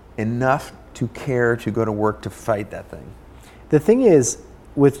 enough to care to go to work to fight that thing. The thing is,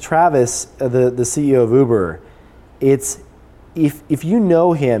 with Travis, the CEO of Uber, it's, if you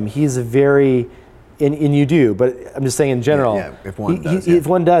know him, he's a very, and you do, but I'm just saying in general, if one does, if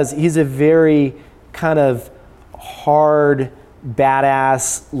one does, he's a very kind of hard,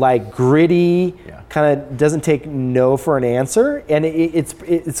 badass, like gritty, kind of doesn't take no for an answer. And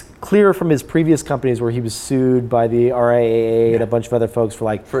it's clear from his previous companies where he was sued by the RIAA and a bunch of other folks for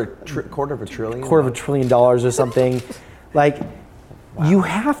like quarter of a trillion dollars or something. Like, you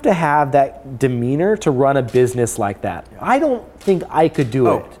have to have that demeanor to run a business like that. I don't think I could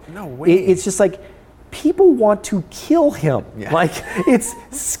do it. No way. It's just like, people want to kill him. Like, it's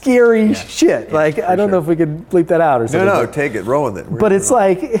scary shit. I don't know if we can bleep that out or something. No, take it, roll with it. But it's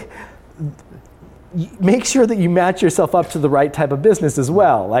like, make sure that you match yourself up to the right type of business as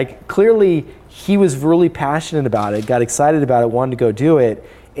well. Like clearly he was really passionate about it, got excited about it, wanted to go do it,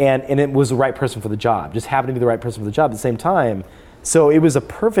 and it was the right person for the job, just happened to be the right person for the job at the same time. So it was a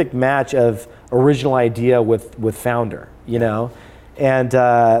perfect match of original idea with founder, you know? And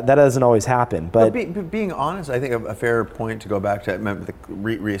that doesn't always happen. But being honest, I think a fair point to go back to,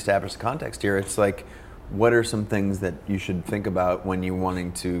 reestablish the context here, it's like, what are some things that you should think about when you're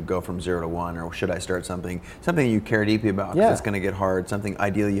wanting to go from 0 to 1, or should I start something you care deeply about, because it's going to get hard, something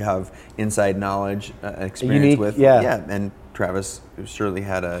ideally you have inside knowledge, experience unique, with. Yeah, and Travis surely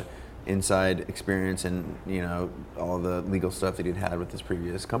had a inside experience in, you know, all the legal stuff that he'd had with his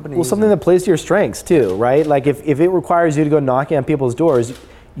previous companies. Well, something that plays to your strengths too, right? Like if it requires you to go knocking on people's doors,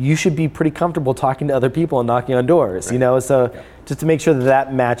 you should be pretty comfortable talking to other people and knocking on doors, right. You know? So just to make sure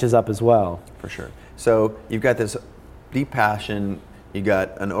that matches up as well. For sure. So you've got this deep passion, you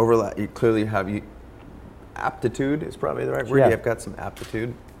got an overlap, you clearly have aptitude is probably the right word. You've got some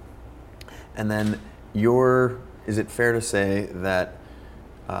aptitude. And then is it fair to say that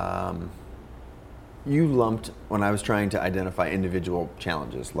you lumped, when I was trying to identify individual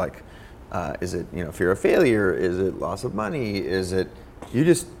challenges, like is it, you know, fear of failure, is it loss of money, is it,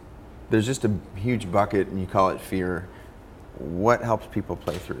 there's just a huge bucket and you call it fear. What helps people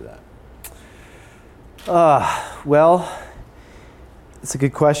play through that? Well, it's a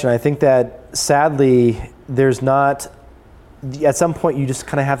good question. I think that sadly, there's not, at some point you just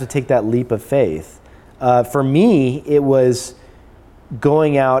kind of have to take that leap of faith. For me, it was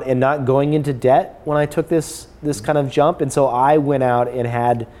going out and not going into debt when I took this kind of jump. And so I went out and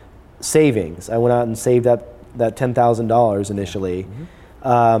had savings. I went out and saved up that $10,000 initially,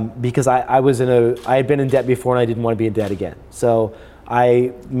 because I had been in debt before and I didn't want to be in debt again. So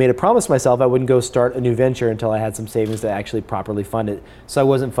I made a promise to myself I wouldn't go start a new venture until I had some savings to actually properly fund it. So I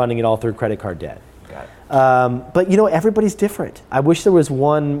wasn't funding it all through credit card debt. Got it. But you know, everybody's different. I wish there was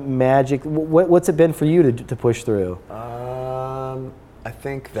one magic. What's it been for you to push through? I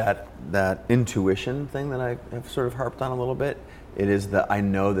think that intuition thing that I have sort of harped on a little bit, it is that I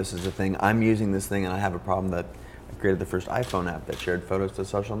know this is a thing. I'm using this thing and I have a problem that I created the first iPhone app that shared photos to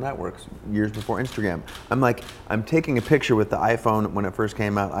social networks years before Instagram. I'm taking a picture with the iPhone when it first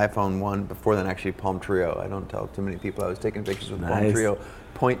came out, iPhone 1, before then actually Palm Trio. I don't tell too many people I was taking pictures with Palm Trio,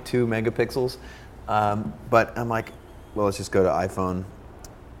 0.2 megapixels. But I'm like, well, let's just go to iPhone.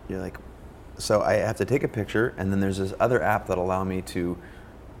 You're like, so I have to take a picture, and then there's this other app that'll allow me to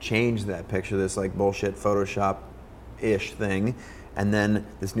change that picture, this like bullshit Photoshop-ish thing, and then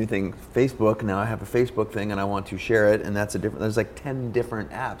this new thing, Facebook. Now I have a Facebook thing, and I want to share it, and there's like 10 different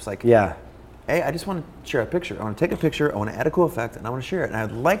apps. Like, hey, I just want to share a picture. I want to take a picture, I want to add a cool effect, and I want to share it. And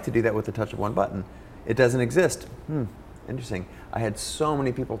I'd like to do that with the touch of one button. It doesn't exist. Interesting. I had so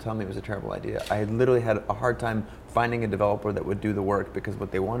many people tell me it was a terrible idea. I had literally had a hard time finding a developer that would do the work, because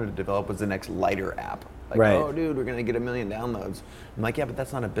what they wanted to develop was the next lighter app. Like, oh dude, we're going to get 1 million downloads. I'm like, yeah, but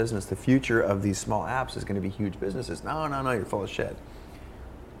that's not a business. The future of these small apps is going to be huge businesses. No, you're full of shit.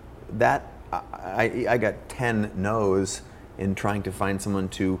 I got 10 no's in trying to find someone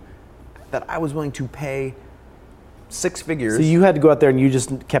that I was willing to pay 6 figures. So you had to go out there and you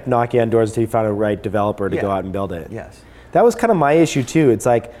just kept knocking on doors until you found a right developer to go out and build it. Yes. That was kind of my issue too. It's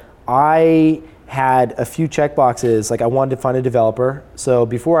like I had a few checkboxes. Like I wanted to find a developer. So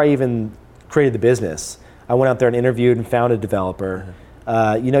before I even created the business, I went out there and interviewed and found a developer.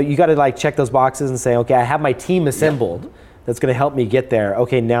 You know, you got to like check those boxes and say, okay, I have my team assembled. That's going to help me get there.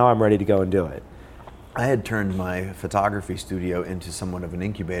 Okay, now I'm ready to go and do it. I had turned my photography studio into somewhat of an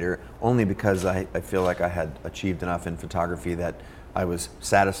incubator, only because I feel like I had achieved enough in photography that I was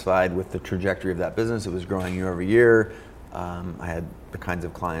satisfied with the trajectory of that business. It was growing year over year. I had the kinds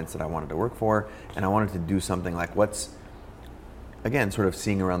of clients that I wanted to work for, and I wanted to do something like again, sort of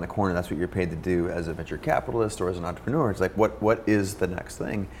seeing around the corner. That's what you're paid to do as a venture capitalist or as an entrepreneur. It's like, what is the next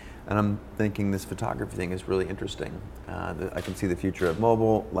thing? And I'm thinking this photography thing is really interesting. I can see the future of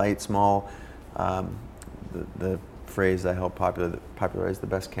mobile, light, small. The phrase I helped popularize, the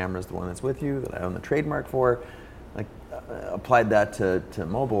best camera is the one that's with you, that I own the trademark for. Like, applied that to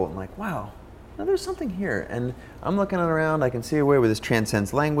mobile. I'm like, wow, now there's something here. And I'm looking around, I can see a way where this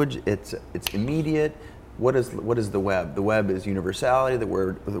transcends language. It's immediate. What is the web? The web is universality. The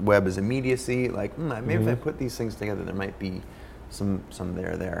web is immediacy. Like, maybe if I put these things together, there might be some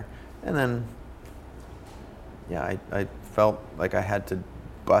there. And then, I felt like I had to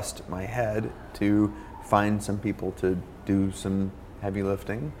bust my head to find some people to do some heavy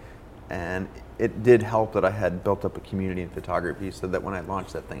lifting. And it did help that I had built up a community in photography, so that when I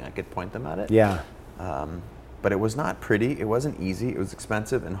launched that thing, I could point them at it. Yeah. But it was not pretty. It wasn't easy. It was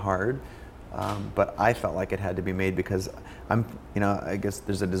expensive and hard. but I felt like it had to be made because I guess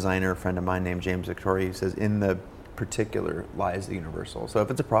there's a designer friend of mine named James Victoria who says, in the particular lies the universal. So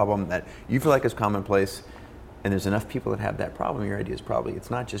if it's a problem that you feel like is commonplace, and there's enough people that have that problem, your idea is probably,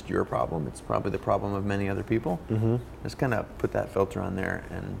 it's not just your problem, it's probably the problem of many other people. Mm-hmm. Just kind of put that filter on there,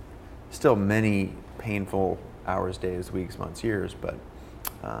 and still many painful hours, days, weeks, months, years, but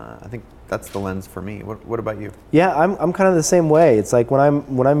I think that's the lens for me. What about you? Yeah, I'm kind of the same way. It's like when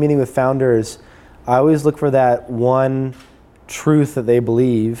I'm meeting with founders, I always look for that one truth that they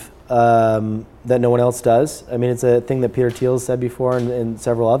believe that no one else does. I mean, it's a thing that Peter Thiel said before, and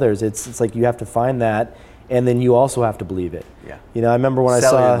several others. It's like you have to find that, and then you also have to believe it. Yeah. I remember when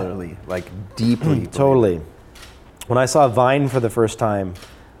cellularly, like deeply. Totally. When I saw Vine for the first time,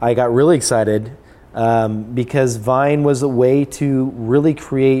 I got really excited because Vine was a way to really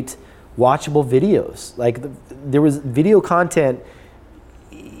create watchable videos. Like there was video content.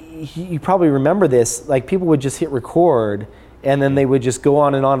 You probably remember this. Like people would just hit record, and then they would just go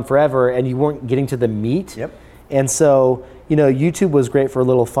on and on forever, and you weren't getting to the meat. Yep. And so, YouTube was great for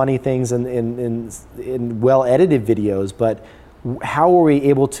little funny things and well edited videos, but how were we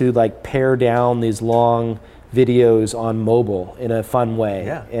able to like pare down these long videos on mobile in a fun way?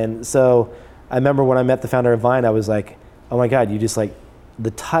 Yeah. And so I remember when I met the founder of Vine, I was like, oh my God, you just like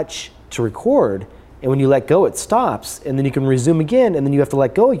the touch to record, and when you let go, it stops, and then you can resume again, and then you have to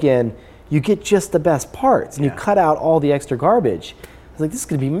let go again. You get just the best parts, and you cut out all the extra garbage. I was like, this is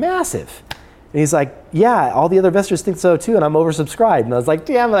gonna be massive. And he's like, yeah, all the other investors think so too, and I'm oversubscribed. And I was like,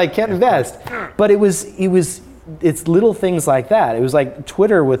 damn it, I can't invest. But it's little things like that. It was like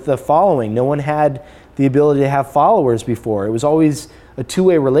Twitter with the following. No one had the ability to have followers before. It was always a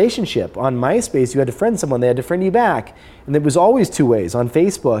two-way relationship. On MySpace, you had to friend someone, they had to friend you back. And it was always two ways on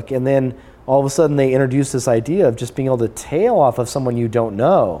Facebook. And then all of a sudden they introduced this idea of just being able to tail off of someone you don't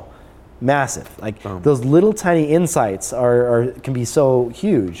know. Massive. Like those little tiny insights can be so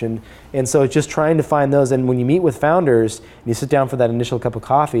huge. And so it's just trying to find those. And when you meet with founders and you sit down for that initial cup of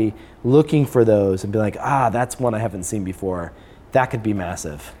coffee, looking for those and be like, that's one I haven't seen before. That could be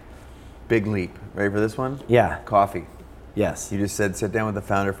massive. Big leap. Ready for this one? Yeah. Coffee. Yes. You just said sit down with the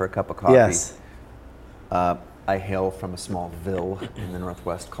founder for a cup of coffee. Yes. I hail from a small ville in the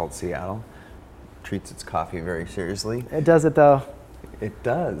Northwest called Seattle. Treats its coffee very seriously. It does it though. It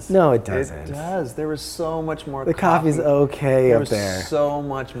does. No, it doesn't. It does. There was so much more The coffee's okay up there. There was so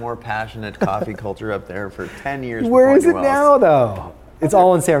much more passionate coffee culture up there for 10 years. Where is it now, though? It's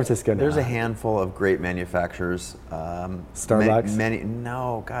all in San Francisco now. There's a handful of great manufacturers. Starbucks?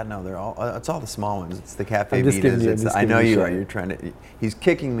 No, God, no. They're all. It's all the small ones. It's the Cafe I'm just giving you- I'm Vitas. just I giving know you you shit. are. You're trying to. He's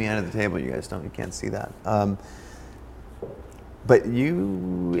kicking me under the table. You guys don't. You can't see that. But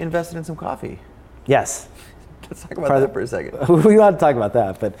you invested in some coffee. Yes. Let's talk about that for a second. We want to talk about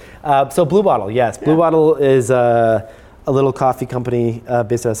that, but so Blue Bottle, yes. Blue Bottle is a little coffee company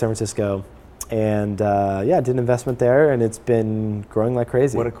based out of San Francisco, and did an investment there, and it's been growing like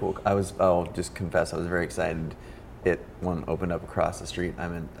crazy. What a cool! I'll just confess, I was very excited. One opened up across the street.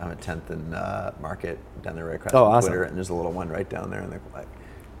 I'm at 10th and Market down there right across from awesome. Twitter, and there's a little one right down there, and they're like,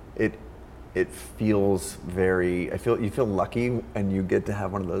 it feels very. You feel lucky, and you get to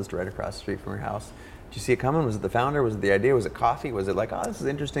have one of those right across the street from your house. Did you see it coming? Was it the founder? Was it the idea? Was it coffee? Was it like, this is an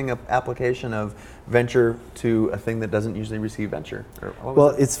interesting application of venture to a thing that doesn't usually receive venture? Well,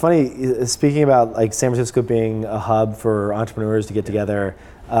 it's funny, speaking about like San Francisco being a hub for entrepreneurs to get together,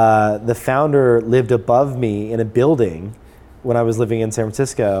 the founder lived above me in a building when I was living in San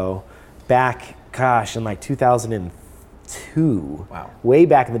Francisco back, in like 2002. Wow. Way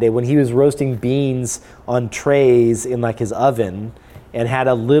back in the day when he was roasting beans on trays in like his oven, and had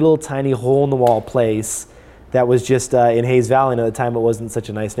a little tiny hole-in-the-wall place that was just in Hayes Valley, and at the time it wasn't such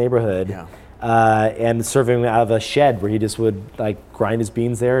a nice neighborhood. Yeah. And serving out of a shed where he just would like grind his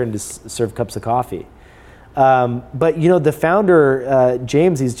beans there and just serve cups of coffee. But the founder,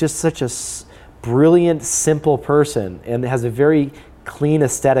 James, he's just such a brilliant, simple person, and has a very clean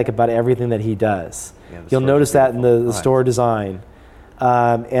aesthetic about everything that he does. Yeah, you'll notice that in the store design.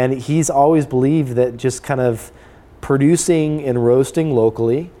 And he's always believed that just kind of producing and roasting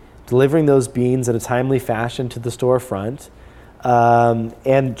locally, delivering those beans in a timely fashion to the storefront,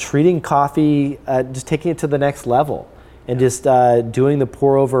 and treating coffee, just taking it to the next level, and just doing the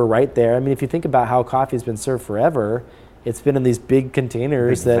pour over right there. I mean, if you think about how coffee has been served forever, it's been in these big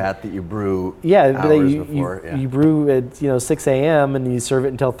containers that you brew. Before. You brew at 6 a.m. and you serve it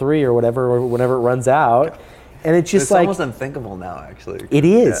until 3 or whatever, or whenever it runs out. And it's just it's almost unthinkable now, actually. It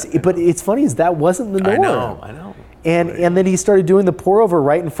is, but it's funny is that wasn't the norm. I know. And then he started doing the pour over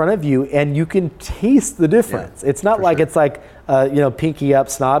right in front of you, and you can taste the difference. It's not like it's like pinky up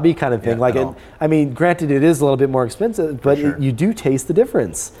snobby kind of thing. I mean, granted, it is a little bit more expensive, but you do taste the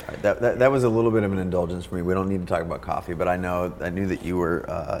difference. That was a little bit of an indulgence for me. We don't need to talk about coffee, but I knew that you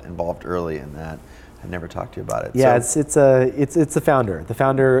were involved early in that. I never talked to you about it. Yeah, so. it's a founder. The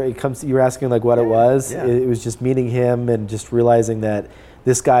founder, you were asking like what it was. Yeah. It was just meeting him and just realizing that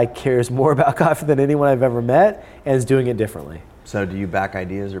this guy cares more about coffee than anyone I've ever met and is doing it differently. So do you back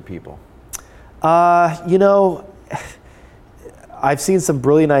ideas or people? I've seen some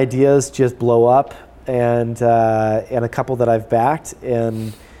brilliant ideas just blow up and a couple that I've backed.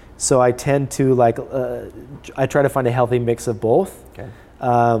 And so I tend to I try to find a healthy mix of both. Okay.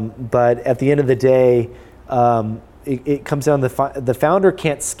 But at the end of the day, it comes down to the founder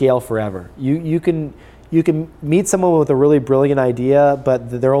can't scale forever. You can meet someone with a really brilliant idea, but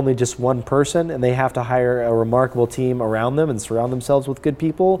they're only just one person, and they have to hire a remarkable team around them and surround themselves with good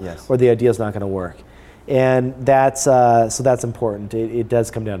people, or the idea is not going to work. And that's important. It does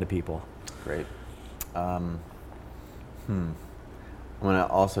come down to people. Great. I'm going to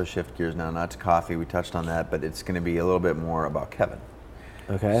also shift gears now, not to coffee. We touched on that, but it's going to be a little bit more about Kevin.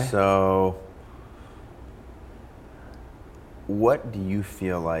 Okay. So, what do you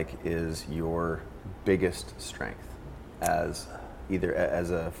feel like is your biggest strength as either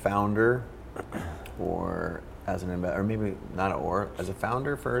as a founder or as an investor, or maybe not as a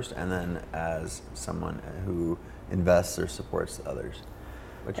founder first, and then as someone who invests or supports others?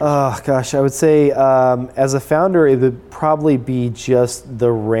 Gosh, I would say as a founder, it would probably be just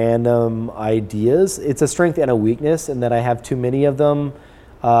the random ideas. It's a strength and a weakness in that I have too many of them.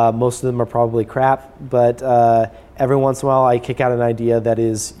 Most of them are probably crap, but every once in a while I kick out an idea that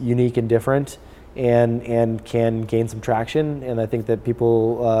is unique and different and can gain some traction. And I think that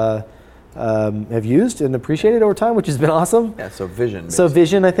people have used and appreciated over time, which has been awesome. Yeah, so vision. So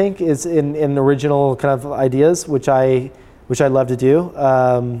vision, I think, is in original kind of ideas, which I love to do.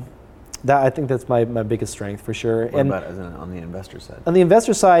 I think that's my biggest strength for sure. What about on the investor side? On the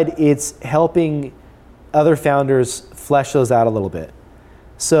investor side, it's helping other founders flesh those out a little bit.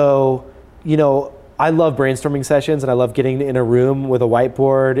 So, I love brainstorming sessions, and I love getting in a room with a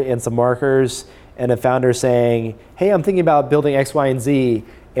whiteboard and some markers and a founder saying, hey, I'm thinking about building X, Y, and Z,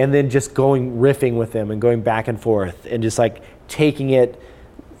 and then just riffing with them and going back and forth and just like taking it,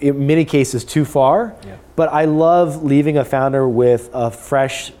 in many cases, too far. Yeah. But I love leaving a founder with a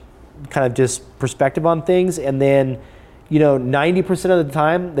fresh kind of just perspective on things, and then 90% of the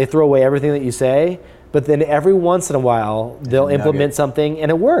time they throw away everything that you say, but then every once in a while they'll implement something and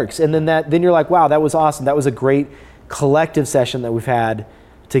it works, and then you're like, wow, that was awesome. That was a great collective session that we've had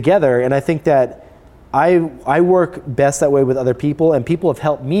together. And I think that I work best that way with other people, and people have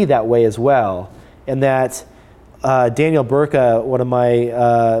helped me that way as well. And that Daniel Burka, one of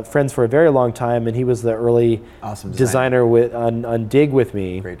my friends for a very long time, and he was the early awesome designer on Dig with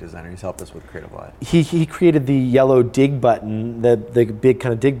me. Great designer. He's helped us with Creative Live. He created the yellow Dig button, the big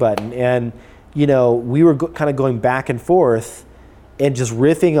kind of Dig button, and we were kind of going back and forth and just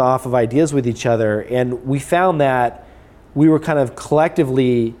riffing off of ideas with each other, and we found that we were kind of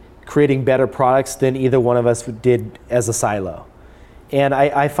collectively creating better products than either one of us did as a silo. And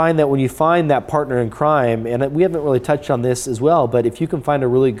I find that when you find that partner in crime, and we haven't really touched on this as well, but if you can find a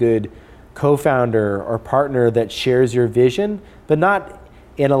really good co-founder or partner that shares your vision, but not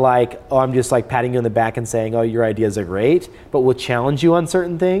in a I'm just like patting you on the back and saying, oh, your ideas are great, but will challenge you on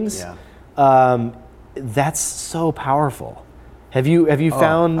certain things. Yeah. That's so powerful. Have you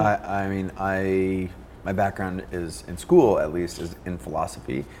found? My background is in school, at least, is in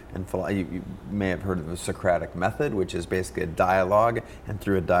philosophy. And you may have heard of the Socratic method, which is basically a dialogue. And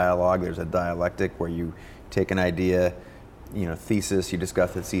through a dialogue, there's a dialectic where you take an idea, thesis, you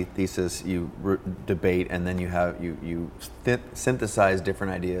discuss the thesis, you debate, and then you synthesize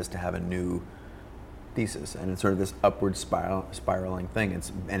different ideas to have a new thesis. And it's sort of this upward spiraling thing.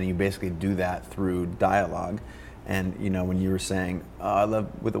 And you basically do that through dialogue. And when you were saying, I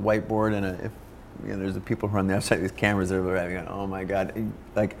love with a whiteboard and there's the people who are on the outside of these cameras that are having, oh my God,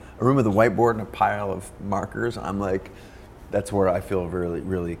 like a room with a whiteboard and a pile of markers. I'm like, that's where I feel really,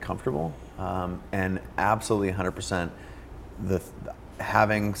 really comfortable. And absolutely 100%,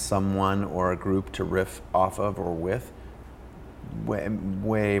 having someone or a group to riff off of or with, way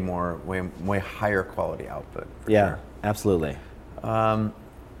higher quality output. Yeah, absolutely. So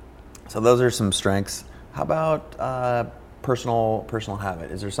those are some strengths. How about personal habit?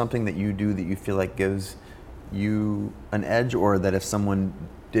 Is there something that you do that you feel like gives you an edge, or that if someone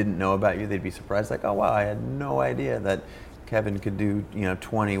didn't know about you, they'd be surprised, like, oh wow, I had no idea that Kevin could do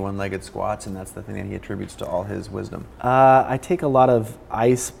 20 one-legged squats, and that's the thing that he attributes to all his wisdom. I take a lot of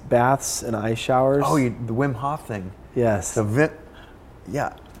ice baths and ice showers. Oh, the Wim Hof thing. Yes.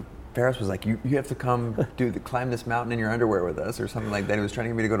 Yeah. Ferris was like, you have to come climb this mountain in your underwear with us or something like that. He was trying to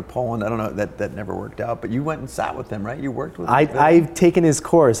get me to go to Poland. I don't know, that never worked out. But you went and sat with him, right? You worked with him? I've taken his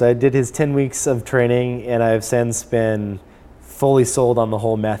course. I did his 10 weeks of training, and I've since been fully sold on the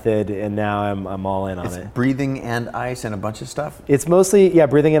whole method, and now I'm all in on it. It's breathing and ice and a bunch of stuff? It's mostly,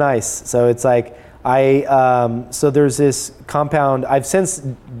 breathing and ice. So it's like, so there's this compound. I've since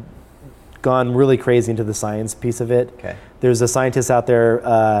gone really crazy into the science piece of it. Okay. There's a scientist out there.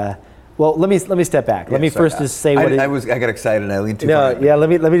 Well, let me step back. Let me first just say what I got excited and I leaned too far. Yeah. Let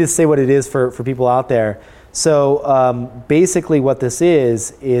me just say what it is for people out there. So basically, what this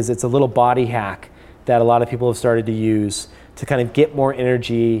is it's a little body hack that a lot of people have started to use to kind of get more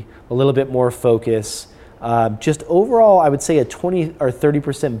energy, a little bit more focus. Just overall, I would say a 20 or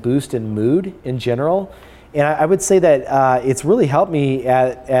 30% boost in mood in general. And I would say that it's really helped me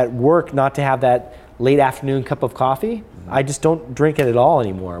at work not to have that late afternoon cup of coffee. Mm-hmm. I just don't drink it at all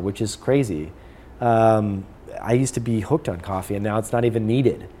anymore, which is crazy. I used to be hooked on coffee, and now it's not even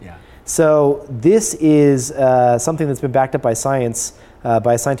needed. Yeah. So this is something that's been backed up by science,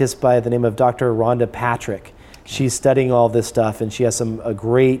 by a scientist by the name of Dr. Rhonda Patrick. She's studying all this stuff, and she has a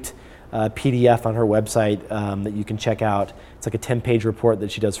great PDF on her website that you can check out. It's like a 10-page report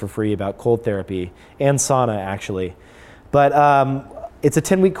that she does for free about cold therapy and sauna, actually. But it's a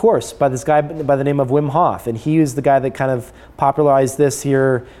 10-week course by this guy by the name of Wim Hof, and he is the guy that kind of popularized this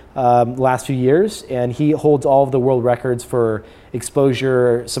here last few years, and he holds all of the world records for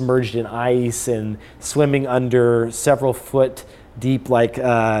exposure submerged in ice and swimming under several foot deep, like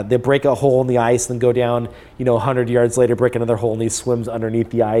they break a hole in the ice and then go down 100 yards later, break another hole, and he swims underneath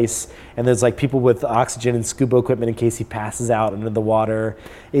the ice. And there's like people with oxygen and scuba equipment in case he passes out under the water.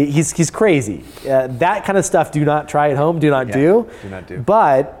 He's crazy. That kind of stuff do not try at home, do not do. Do not do.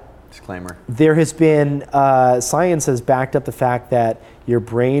 But disclaimer, there has been science has backed up the fact that your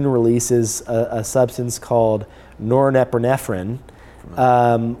brain releases a substance called norepinephrine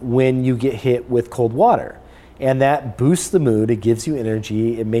when you get hit with cold water. And that boosts the mood, it gives you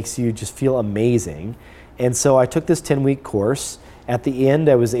energy, it makes you just feel amazing. And so I took this 10-week course. At the end,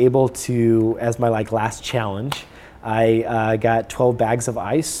 I was able to, as my last challenge, I got 12 bags of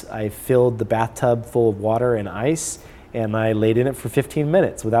ice. I filled the bathtub full of water and ice, and I laid in it for 15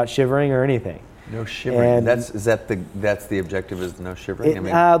 minutes without shivering or anything. No shivering. That's the objective, is no shivering?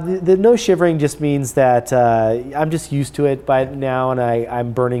 The no shivering just means that I'm just used to it by now, and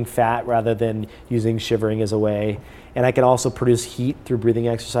I'm burning fat rather than using shivering as a way. And I can also produce heat through breathing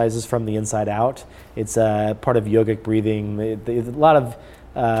exercises from the inside out. It's part of yogic breathing. A lot of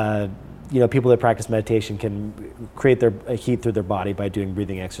people that practice meditation can create their heat through their body by doing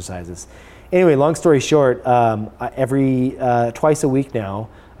breathing exercises. Anyway, long story short, every twice a week now,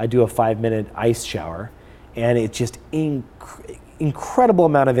 I do a 5-minute ice shower, and it's just incredible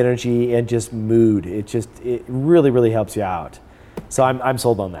amount of energy and just mood. It really, really helps you out. So I'm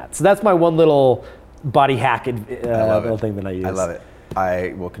sold on that. So that's my one little body hack little thing that I use. I love it.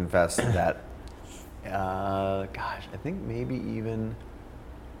 I will confess that, I think maybe even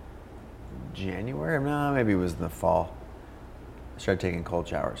January, no, maybe it was in the fall, I started taking cold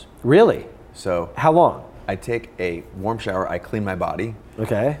showers. Really? So how long? I take a warm shower, I clean my body.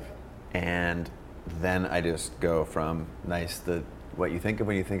 Okay. And then I just go from what you think of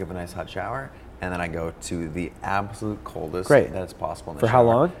when you think of a nice hot shower, and then I go to the absolute coldest that's possible in the shower. For how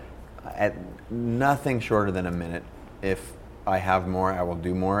long? At nothing shorter than a minute. If I have more, I will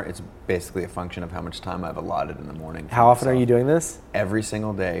do more. It's basically a function of how much time I've allotted in the morning. How often are you doing this? Every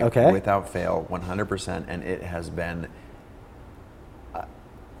single day, without fail, 100%, and it has been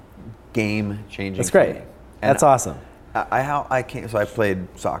game-changing. That's great. For me. That's awesome. So I played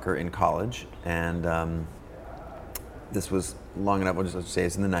soccer in college, and this was long enough, let's say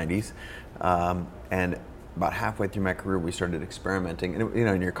it's in the 90s, and about halfway through my career, we started experimenting. And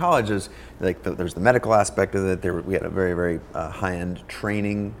in your colleges, there's the medical aspect of it. We had a very, very high-end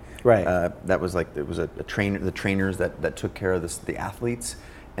training. Right. That was it was the trainers that took care of the athletes,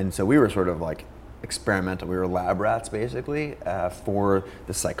 and so we were sort of like experimental. We were lab rats, basically, for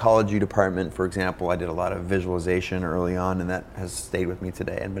the psychology department. For example, I did a lot of visualization early on, and that has stayed with me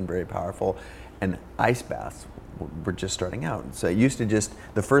today and been very powerful. And ice baths were just starting out. So it used to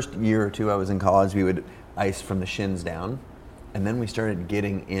the first year or two I was in college, we would ice from the shins down, and then we started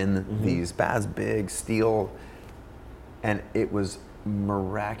getting in these baths, big steel, and it was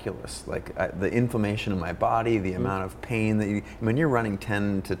miraculous. Like the inflammation in my body, the amount of pain that when you're running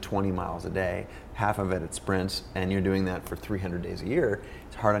 10 to 20 miles a day, half of it at sprints, and you're doing that for 300 days a year,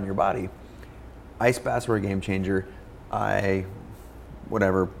 it's hard on your body. Ice baths were a game changer. I'm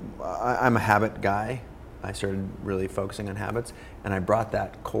a habit guy. I started really focusing on habits, and I brought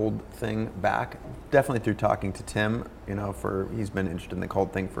that cold thing back, definitely through talking to Tim, he's been interested in the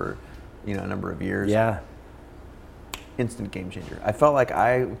cold thing for, a number of years. Yeah. Instant game changer. I felt like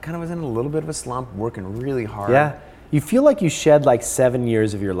I kind of was in a little bit of a slump, working really hard. Yeah. You feel like you shed like 7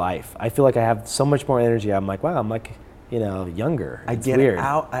 years of your life. I feel like I have so much more energy. I'm like, wow, I'm like, younger. It's weird.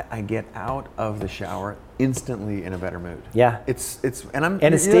 I get out of the shower instantly in a better mood. Yeah. It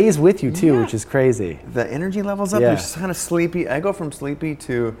stays with you too, which is crazy. The energy levels up. Yeah. You're just kind of sleepy. I go from sleepy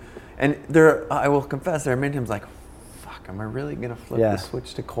to, and I will confess, there are many times like, fuck, am I really gonna flip the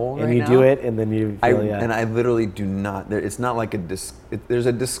switch to cold right now? And you do it, and then you feel, And I literally do not. It's not like there's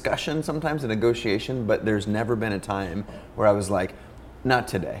a discussion sometimes, a negotiation, but there's never been a time where I was like, not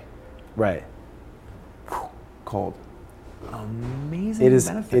today. Right. Cold. Amazing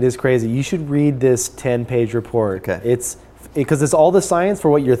benefit. It is crazy. You should read this 10-page report. Okay. Because it's all the science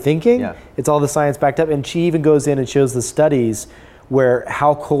for what you're thinking. Yeah. It's all the science backed up, and she even goes in and shows the studies where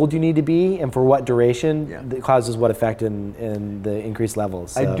how cold you need to be and for what duration that causes what effect in the increased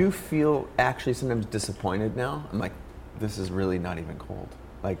levels. So. I do feel actually sometimes disappointed now. I'm like, this is really not even cold.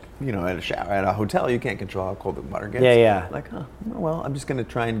 Like, at a hotel, you can't control how cold the water gets. Yeah. Like, well, I'm just going to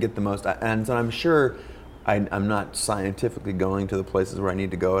try and get the most. And so I'm sure I'm not scientifically going to the places where I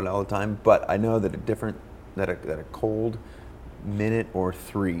need to go at all the time, but I know that a cold minute or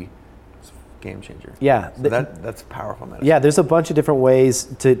 3 is a game changer. Yeah. So that's powerful medicine. Yeah, there's a bunch of different ways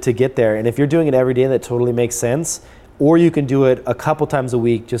to get there. And if you're doing it every day, that totally makes sense. Or you can do it a couple times a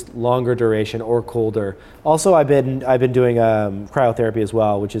week, just longer duration or colder. Also, I've been doing cryotherapy as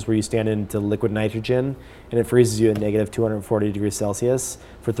well, which is where you stand into liquid nitrogen and it freezes you at negative 240 degrees Celsius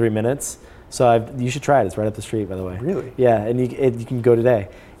for 3 minutes. So you should try it. It's right up the street, by the way. Really? Yeah, and you can go today.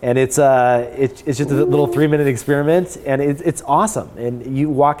 And it's just a little 3-minute experiment, and it's awesome. And you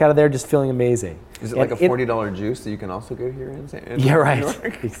walk out of there just feeling amazing. Is it like a $40 juice that you can also get here in yeah, right. New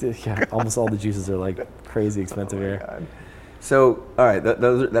York? Yeah, almost all the juices are like crazy expensive here. God. So, all right,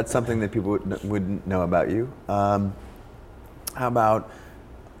 that's something that people would know about you. How about,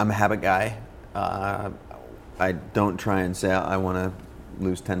 I'm a habit guy. I don't try and say I want to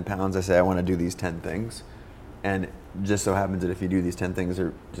lose 10 pounds. I say I want to do these 10 things. And just so happens that if you do these 10 things,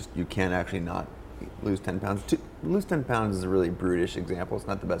 you can't actually not lose 10 pounds. Lose 10 pounds is a really brutish example. It's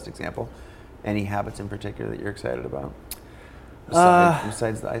not the best example. Any habits in particular that you're excited about?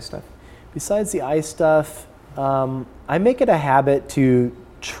 Besides the ice stuff? Besides the ice stuff, I make it a habit to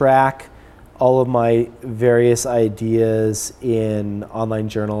track all of my various ideas in online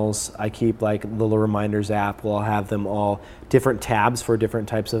journals. I keep like the little reminders app where I'll have them all different tabs for different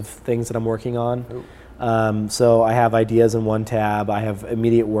types of things that I'm working on. So I have ideas in one tab, I have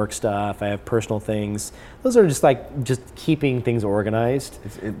immediate work stuff, I have personal things. Those are just keeping things organized.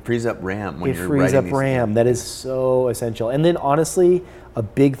 It frees up RAM when you're writing. It frees up RAM. That is so essential. And then honestly, a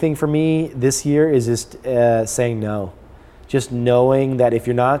big thing for me this year is just saying no. Just knowing that if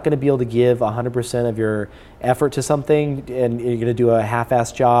you're not going to be able to give 100% of your effort to something and you're going to do a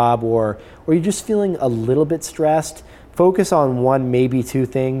half-assed job or you're just feeling a little bit stressed, focus on 1, maybe 2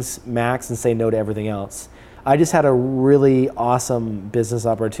 things max and say no to everything else. I just had a really awesome business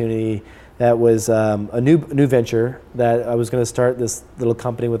opportunity that was a new venture that I was going to start this little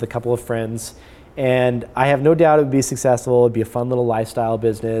company with a couple of friends. And I have no doubt it would be successful. It'd be a fun little lifestyle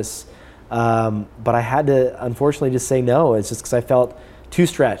business. But I had to, unfortunately, just say no. It's just because I felt too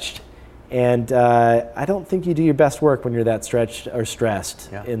stretched. And I don't think you do your best work when you're that stretched or stressed.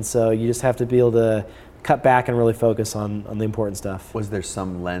 Yeah. And so you just have to be able to cut back and really focus on the important stuff. Was there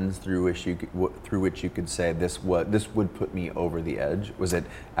some lens through which you could say this would put me over the edge? Was it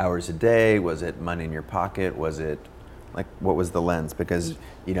hours a day? Was it money in your pocket? Was it like, what was the lens? Because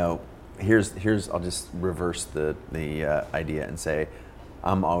here's I'll just reverse the idea and say,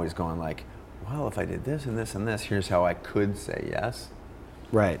 I'm always going like, well, if I did this and this and this, here's how I could say yes.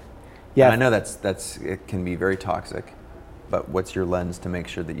 Right. Yeah. And I know that's it can be very toxic, but what's your lens to make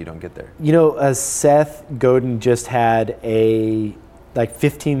sure that you don't get there? Seth Godin just had a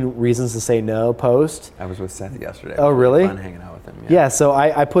 15 reasons to say no post. I was with Seth yesterday. Oh, really? Fun hanging out with him. Yeah. So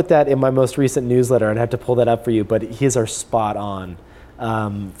I put that in my most recent newsletter. I'd have to pull that up for you, but his are spot on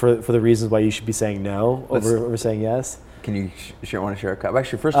for the reasons why you should be saying no over saying yes. Can you want to share a couple?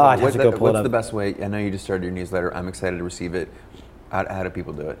 Actually, first of all, what's the best way? I know you just started your newsletter. I'm excited to receive it. How do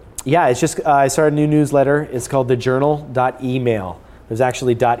people do it? Yeah, it's just I started a new newsletter. It's called thejournal.email. There's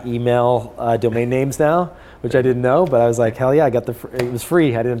actually .email domain names now, which I didn't know, but I was like, hell yeah, I got it was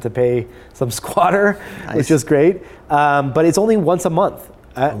free. I didn't have to pay some squatter, Nice. which is great. But it's only once a month.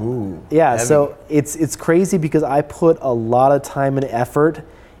 Ooh, yeah, heavy. so it's crazy because I put a lot of time and effort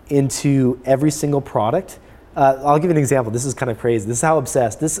into every single product. I'll give you an example. This is kind of crazy. This is how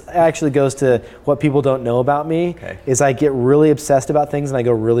obsessed. This actually goes to what people don't know about me. Okay. Is I get really obsessed about things and I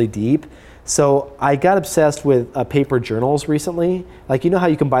go really deep. So I got obsessed with paper journals recently. Like, you know how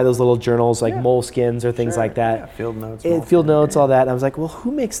you can buy those little journals like Moleskines or things Sure. like that? Yeah, field notes. Field notes, all that. And I was like, well,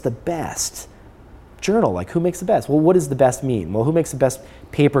 who makes the best journal? Like, who makes the best? Well, what does the best mean? Well, who makes the best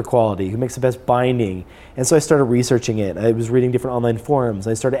paper quality? Who makes the best binding? And so I started researching it. I was reading different online forums.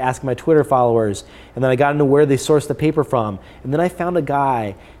 I started asking my Twitter followers, and then I got into where they source the paper from. And then I found a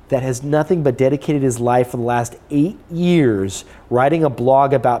guy that has nothing but dedicated his life for the last 8 years writing a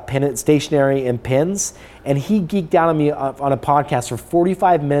blog about pen stationery and pens. And he geeked out on me on a podcast for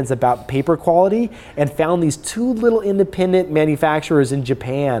 45 minutes about paper quality and found these 2 little independent manufacturers in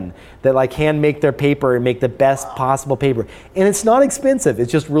Japan that like hand make their paper and make the best possible paper. And it's not expensive,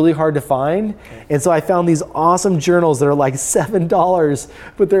 it's just really hard to find. And so I found these awesome journals that are like $7,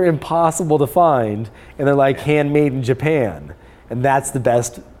 but they're impossible to find. And they're like handmade in Japan. And that's the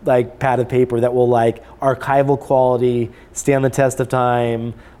best like pad of paper that will like archival quality, stand the test of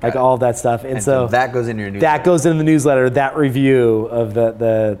time, like all of that stuff. And so that goes into your newsletter. That goes in the newsletter, that review of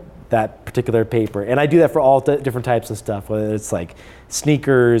that particular paper. And I do that for all different types of stuff, whether it's like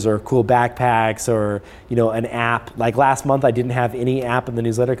sneakers or cool backpacks or, you know, an app. Like last month I didn't have any app in the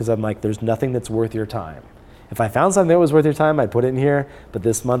newsletter because I'm like, there's nothing that's worth your time. If I found something that was worth your time, I'd put it in here, but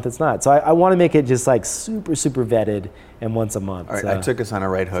this month it's not. So I want to make it just like super, super vetted and once a month. All right, so, I took us on a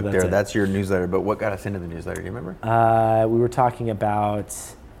right hook that's there. it. That's your newsletter, but what got us into the newsletter? Do you remember? we were talking about,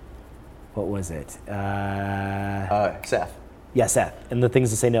 what was it? Seth. Yeah, Seth, and the things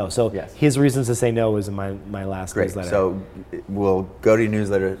to say no. So Yes. his reasons to say no was in my last Great. newsletter. So we'll go to your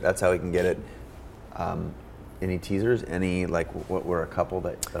newsletter. That's how we can get it. Any teasers? Any like what were a couple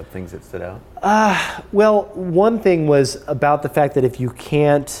of things that stood out? Well, one thing was about the fact that if you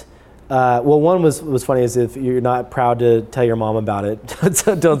can't, one was funny is if you're not proud to tell your mom about it,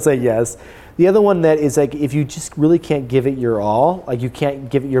 don't say yes. The other one that is like if you just really can't give it your all, like you can't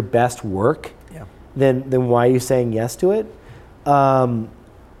give it your best work, then why are you saying yes to it?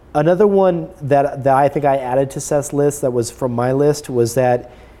 Another one that I think I added to Seth's list that was from my list was that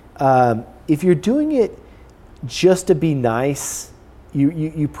if you're doing it just to be nice,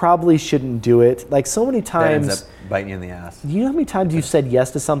 you probably shouldn't do it. Like so many That times, ends up biting you in the ass. you know how many times you've said yes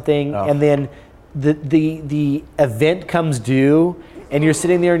to something and then the event comes due and you're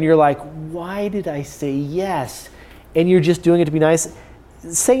sitting there and you're like, why did I say yes? And you're just doing it to be nice.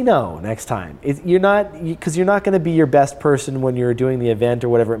 Say no next time. You're not going to be your best person when you're doing the event or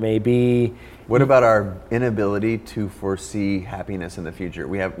whatever it may be. What about our inability to foresee happiness in the future?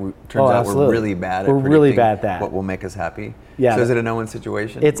 Turns out absolutely. we're really bad at We're really predicting bad at that. what will make us happy. Yeah. So is it a no-win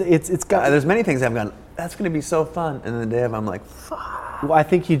situation? It's got. There's many things I've gone, that's going to be so fun. And then the day of I'm like, fuck. Well, I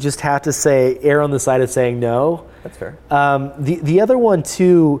think you just have to err on the side of saying no. That's fair. The other one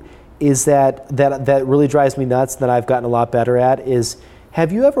too is that really drives me nuts that I've gotten a lot better at is,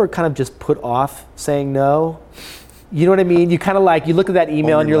 have you ever kind of just put off saying no? You know what I mean? You kind of like, you look at that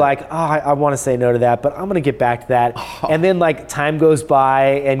email and you're like, oh, I want to say no to that, but I'm going to get back to that. And then like time goes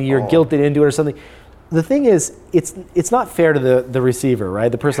by and you're guilted into it or something. The thing is, it's not fair to the receiver,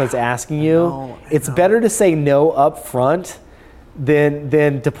 right? The person that's asking you. It's better to say no up front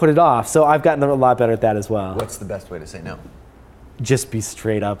than to put it off. So I've gotten a lot better at that as well. What's the best way to say no? Just be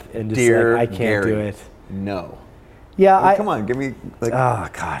straight up and just Dear like, I can't do Gary, it. No. Yeah, Come on, give me like. Oh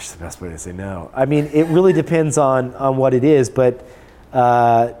gosh, the best way to say no. I mean, it really depends on what it is, but.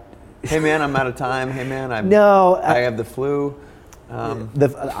 Hey man, I'm out of time. Hey man, I have the flu.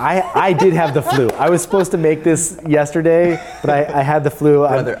 I did have the flu. I was supposed to make this yesterday, but I had the flu.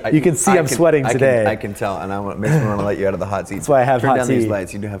 You can see I'm sweating today. I can tell, and it makes me want to let you out of the hot seat. That's why I have Turn hot down tea. these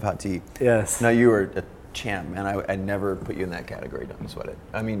lights. You do have hot tea. Yes. No, you were a champ, man. I never put you in that category. Don't sweat it.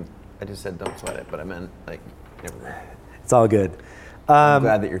 I mean, I just said don't sweat it, but I meant like never mind. It's all good. I'm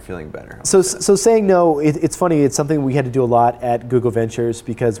glad that you're feeling better. So saying no, it's funny. It's something we had to do a lot at Google Ventures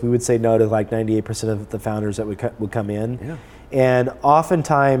because we would say no to like 98% of the founders that would come in. Yeah. And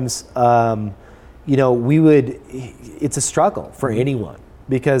oftentimes, it's a struggle for anyone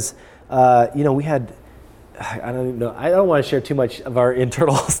because, we had, I don't know, I don't want to share too much of our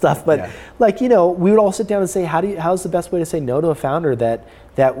internal stuff, but we would all sit down and say, how's the best way to say no to a founder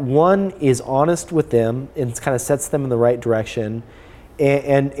that one is honest with them and kind of sets them in the right direction,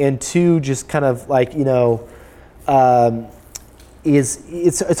 and two, just kind of like,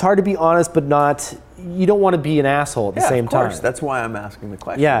 it's hard to be honest, but not. You don't want to be an asshole at the same time. Of course. That's why I'm asking the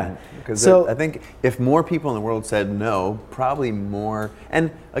question. Yeah. Because I think if more people in the world said no, probably more. And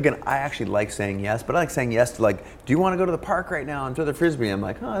again, I actually like saying yes, but I like saying yes to like, do you want to go to the park right now and throw the frisbee? I'm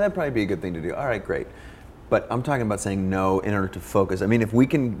like, oh, that'd probably be a good thing to do. All right, great. But I'm talking about saying no in order to focus. I mean, if we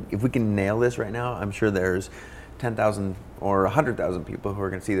can nail this right now, I'm sure there's 10,000 or 100,000 people who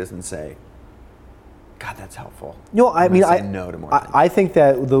are going to see this and say, God, that's helpful. No, I mean, no to more I think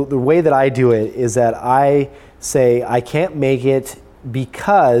that the way that I do it is that I say I can't make it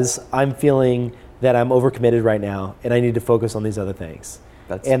because I'm feeling that I'm overcommitted right now and I need to focus on these other things.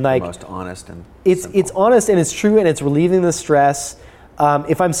 That's and the most honest and it's honest and it's true and it's relieving the stress.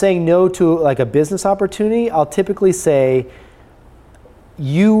 If I'm saying no to like a business opportunity, I'll typically say,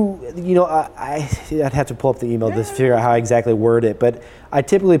 I'd have to pull up the email to figure out how I exactly word it, but I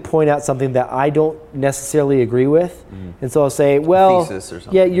typically point out something that I don't necessarily agree with. And so I'll say, well, thesis or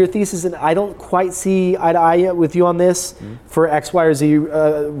something. Yeah, your thesis, and I don't quite see eye to eye with you on this for X, Y, or Z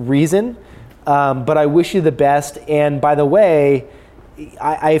reason, but I wish you the best. And by the way,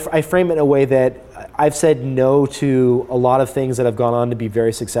 I frame it in a way that I've said no to a lot of things that have gone on to be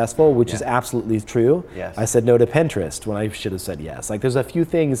very successful, which is absolutely true. Yes. I said no to Pinterest when I should have said yes. Like there's a few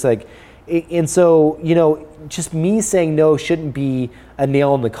things like, and so, just me saying no shouldn't be a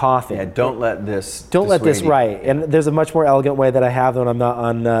nail in the coffin. Yeah, don't let this right. And there's a much more elegant way that I have when I'm not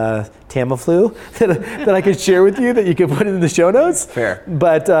on Tamiflu that I could share with you that you can put in the show notes. Fair.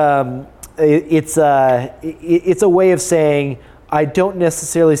 But it's a way of saying, I don't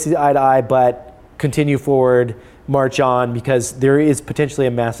necessarily see eye to eye, but continue forward, march on, because there is potentially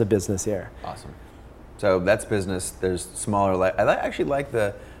a massive business here. Awesome. So that's business. There's smaller. I actually like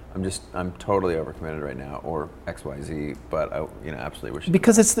the. I'm totally overcommitted right now, or X, Y, Z. But I, absolutely wish.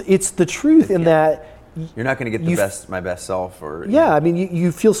 Because it's the truth in that. You're not going to get my best self, or. Yeah, I mean,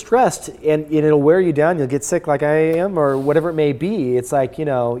 you feel stressed, and it'll wear you down. You'll get sick, like I am, or whatever it may be. It's like you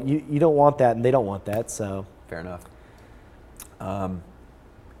don't want that, and they don't want that. So. Fair enough.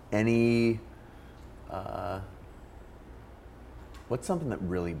 What's something that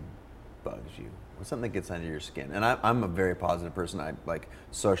really bugs you? What's something that gets under your skin? And I'm a very positive person. I like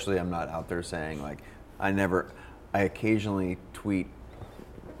socially, I'm not out there saying like, I occasionally tweet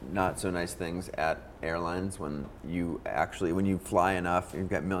not so nice things at airlines when you fly enough, you've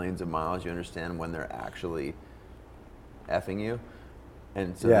got millions of miles, you understand when they're actually effing you.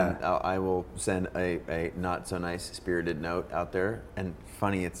 And so then I will send a not so nice spirited note out there. And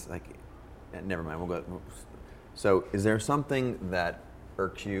funny, it's like, never mind, we'll go. So is there something that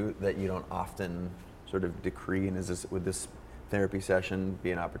irks you that you don't often sort of decree? And would this therapy session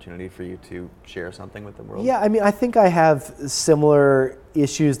be an opportunity for you to share something with the world? Yeah, I mean, I think I have similar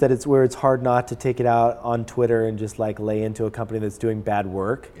issues that it's where it's hard not to take it out on Twitter and just like lay into a company that's doing bad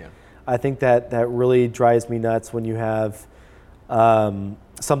work. Yeah. I think that really drives me nuts when you have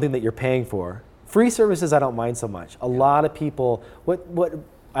something that you're paying for. Free services, I don't mind so much. A lot of people, what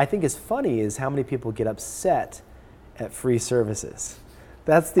I think is funny is how many people get upset at free services.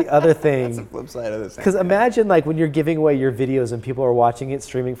 That's the other thing. That's the flip side of this. Because imagine like when you're giving away your videos and people are watching it,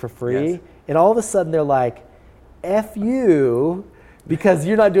 streaming for free, and all of a sudden they're like, F you, because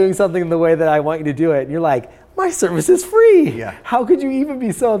you're not doing something the way that I want you to do it. And you're like, my service is free. Yeah. How could you even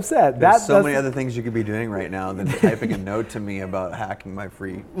be so upset? There's so many other things you could be doing right now than typing a note to me about hacking my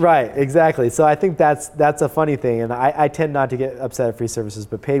free. Right, exactly. So I think that's a funny thing, and I tend not to get upset at free services,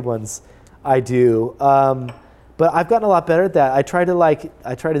 but paid ones, I do. But I've gotten a lot better at that. I try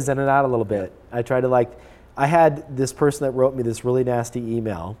to zen it out a little bit. I had this person that wrote me this really nasty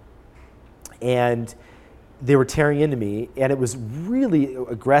email, and they were tearing into me, and it was really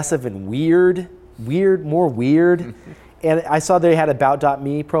aggressive and weird. And I saw they had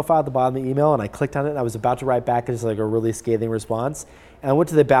about.me profile at the bottom of the email, and I clicked on it, and I was about to write back just like a really scathing response. And I went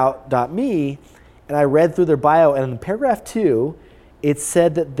to the about.me, and I read through their bio, and in paragraph 2, it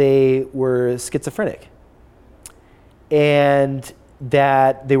said that they were schizophrenic, and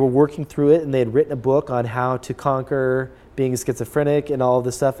that they were working through it, and they had written a book on how to conquer being schizophrenic and all of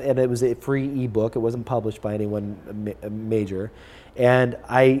this stuff, and it was a free ebook. It wasn't published by anyone major. And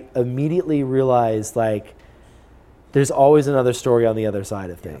I immediately realized, like, there's always another story on the other side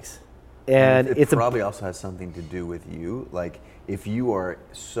of things. And it probably also has something to do with you. Like, if you are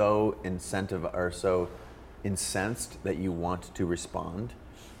so so incensed that you want to respond,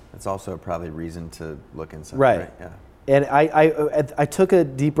 that's also probably a reason to look inside. Right. Yeah. And I took a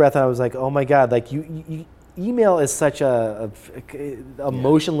deep breath, and I was like, oh my God, like you email is such a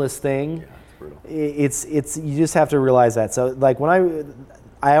emotionless thing. Yeah, it's brutal. It's you just have to realize that. So like when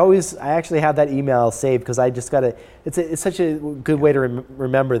I actually have that email saved because I just got to. It's such a good way to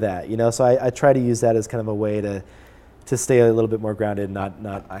remember that, you know. So I try to use that as kind of a way to stay a little bit more grounded, and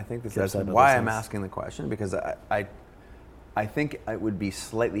not. I think that's why I'm asking the question, because I think it would be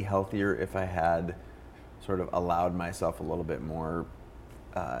slightly healthier if I had sort of allowed myself a little bit more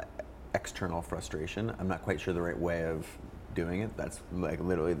external frustration. I'm not quite sure the right way of doing it. That's like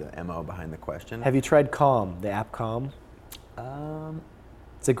literally the MO behind the question. Have you tried Calm, the app Calm?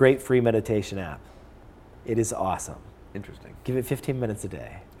 It's a great free meditation app. It is awesome. Interesting. Give it 15 minutes a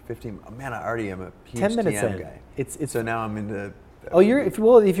day. 15. Oh man, I already am a huge 10 minutes TM in. guy. It's so now I'm into. Oh, if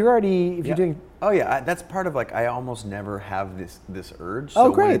you're doing. Oh yeah, that's part of like I almost never have this urge. Oh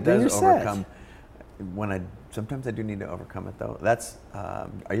so great, when it then does you're overcome, sometimes I do need to overcome it though. That's.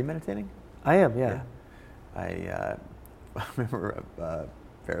 Are you meditating? I am, yeah. I remember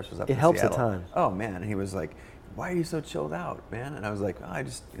Ferris was up in Seattle. It helps a ton. Oh man, and he was like, "Why are you so chilled out, man?" And I was like, "Oh, I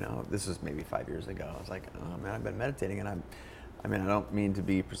just, this was maybe 5 years ago." I was like, "Oh man, I've been meditating, and I don't mean to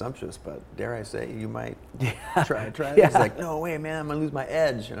be presumptuous, but dare I say, you might try it." Yeah. He's like, "No way, man, I'm gonna lose my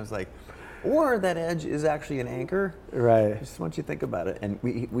edge." And I was like, or that edge is actually an anchor. Right. Just want you to think about it. And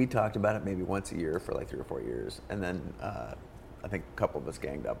we talked about it maybe once a year for like 3 or 4 years, and then I think a couple of us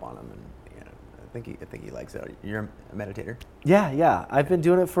ganged up on him, and I think he likes it. You're a meditator? Yeah. I've been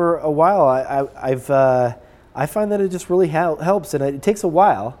doing it for a while. I find that it just really helps, and it takes a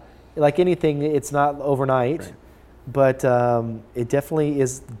while. Like anything, it's not overnight, right. But it definitely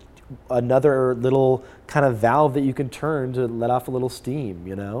is another little kind of valve that you can turn to let off a little steam,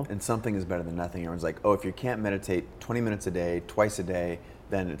 you know? And something is better than nothing. Everyone's like, oh, if you can't meditate 20 minutes a day, twice a day,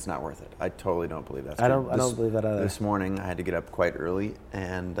 then it's not worth it. I totally don't believe that's true. I don't believe that either. This morning, I had to get up quite early,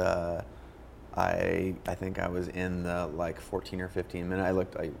 and I think I was in the like 14 or 15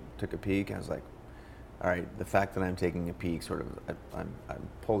 minutes. I took a peek, and I was like, all right, the fact that I'm taking a peek, sort of, I'm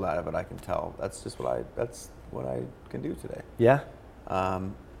pulled out of it. I can tell. That's what I can do today. Yeah.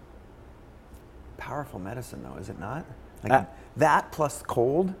 Powerful medicine, though, is it not? Like that plus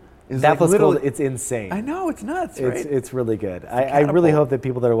cold is that like plus cold. It's insane. I know, it's nuts, right? It's really good. I really hope that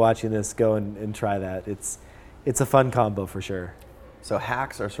people that are watching this go and try that. It's a fun combo for sure. So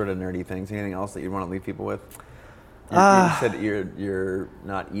hacks are sort of nerdy things. Anything else that you want to leave people with? You said you're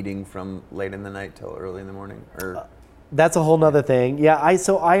not eating from late in the night till early in the morning, or that's a whole nother thing. Yeah,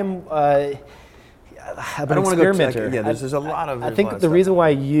 I'm an experimenter. There's a lot of. I think the reason why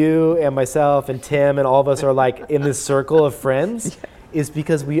you and myself and Tim and all of us are like in this circle of friends is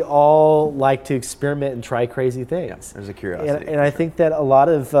because we all like to experiment and try crazy things. Yeah, there's a curiosity. And I think that a lot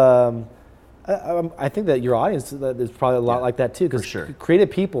of. I think that your audience is probably a lot like that too, because creative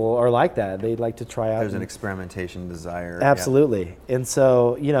people are like that. They like to try out. There's an experimentation desire. Absolutely. Yeah. And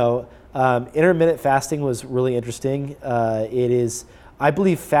so, intermittent fasting was really interesting. It is, I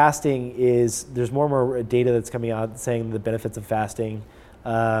believe fasting is, there's more and more data that's coming out saying the benefits of fasting.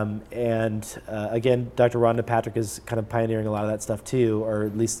 Again, Dr. Rhonda Patrick is kind of pioneering a lot of that stuff too, or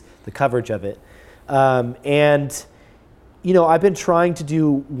at least the coverage of it. I've been trying to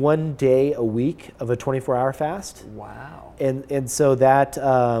do 1 day a week of a 24-hour fast. Wow. And so that...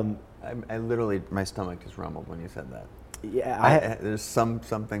 I literally, my stomach just rumbled when you said that. Yeah, there's some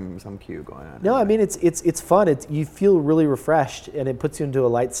cue going on. No, I mean, it's fun. You feel really refreshed, and it puts you into a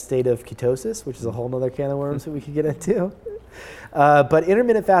light state of ketosis, which is a whole other can of worms that we could get into. But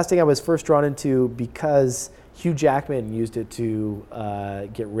intermittent fasting I was first drawn into because Hugh Jackman used it to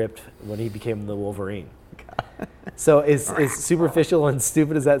get ripped when he became the Wolverine. So as superficial and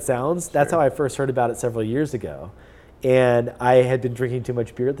stupid as that sounds, that's how I first heard about it several years ago. And I had been drinking too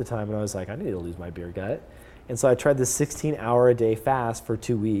much beer at the time, and I was like, I need to lose my beer gut. And so I tried this 16-hour-a-day fast for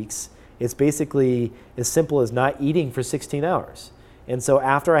 2 weeks. It's basically as simple as not eating for 16 hours. And so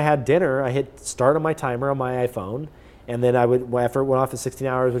after I had dinner, I hit start on my timer on my iPhone, and then after it went off at 16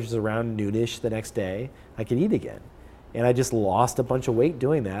 hours, which is around noonish the next day, I could eat again. And I just lost a bunch of weight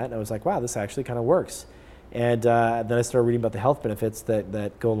doing that, and I was like, wow, this actually kind of works. And then I started reading about the health benefits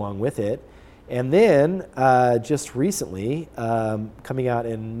that go along with it. And then just recently, coming out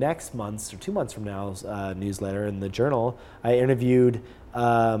in next month's or 2 months from now's newsletter in the journal, I interviewed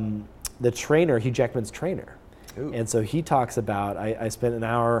the trainer, Hugh Jackman's trainer. Ooh. And so he talks about, I spent an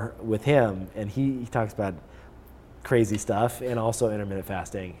hour with him, and he talks about crazy stuff and also intermittent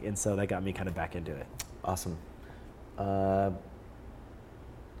fasting. And so that got me kind of back into it. Awesome.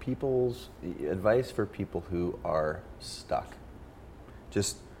 People's advice for people who are stuck.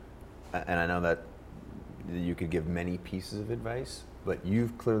 And I know that you could give many pieces of advice, but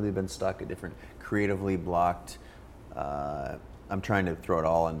you've clearly been stuck at different, creatively blocked. I'm trying to throw it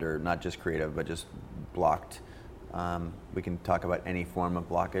all under not just creative, but just blocked We can talk about any form of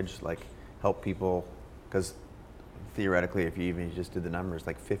blockage, like help people, because theoretically, if you even just did the numbers,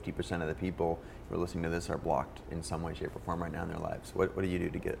 like 50% of the people who are listening to this are blocked in some way, shape, or form right now in their lives. What do you do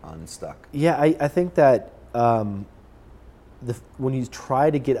to get unstuck? Yeah, I think that when you try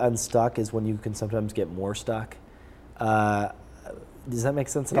to get unstuck is when you can sometimes get more stuck. Does that make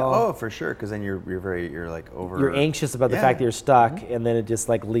sense at all? Oh, for sure. Because then you're like over. You're anxious about the fact that you're stuck, and then it just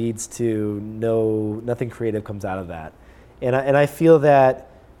like leads to nothing creative comes out of that. And I feel that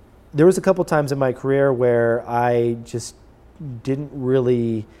there was a couple times in my career where I just didn't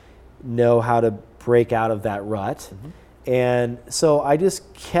really know how to break out of that rut. And so I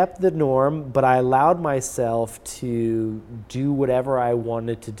just kept the norm, but I allowed myself to do whatever I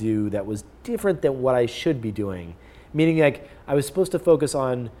wanted to do that was different than what I should be doing. Meaning, like, I was supposed to focus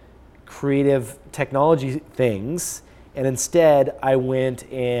on creative technology things, and instead I went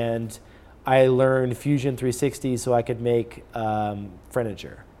and I learned Fusion 360 so I could make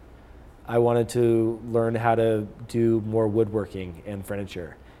furniture. I wanted to learn how to do more woodworking and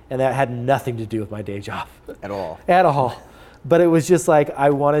furniture. And that had nothing to do with my day job. At all. At all. But it was just like I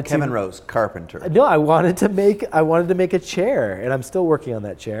wanted Kevin Rose, carpenter. No, I wanted to make a chair, and I'm still working on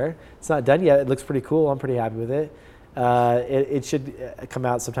that chair. It's not done yet. It looks pretty cool. I'm pretty happy with it. It should come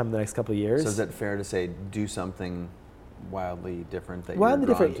out sometime in the next couple of years. So is it fair to say do something wildly different that wildly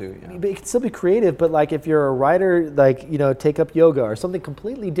you're drawn different. to? Yeah. But it can still be creative, but like if you're a writer, like, take up yoga or something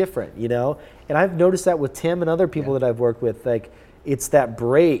completely different, And I've noticed that with Tim and other people that I've worked with, like it's that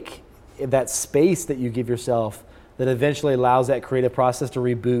break, that space that you give yourself that eventually allows that creative process to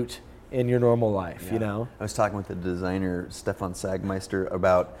reboot in your normal life, I was talking with the designer, Stefan Sagmeister,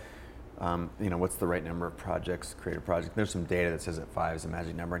 about what's the right number of projects, creative projects. There's some data that says that 5 is the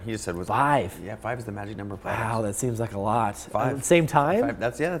magic number, and he just said 5. Yeah, 5 is the magic number of projects. Wow, that seems like a lot. 5. At the same time?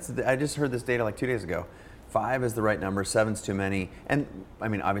 5, I just heard this data like 2 days ago. 5 is the right number, 7's too many. And I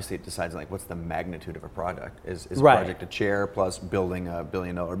mean, obviously it decides like what's the magnitude of a project. Is a project a chair plus building $1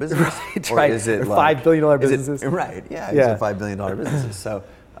 billion business? Or is it or like, $5 billion businesses? Right, yeah. Is it $5 billion businesses? So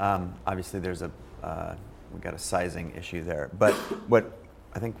obviously there's we've got a sizing issue there. But what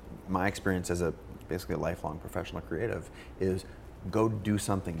I think my experience as basically a lifelong professional creative is go do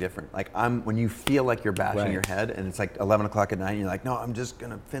something different. Like when you feel like you're bashing your head and it's like 11 o'clock at night and you're like, no, I'm just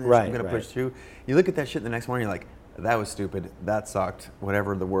gonna finish, I'm gonna push through. You look at that shit the next morning, you're like, that was stupid, that sucked,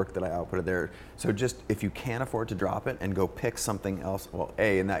 whatever the work that I outputted there. So just, if you can't afford to drop it and go pick something else, well,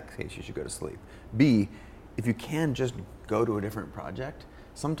 A, in that case, you should go to sleep. B, if you can just go to a different project,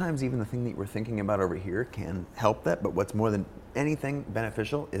 sometimes even the thing that you were thinking about over here can help that, but what's more than anything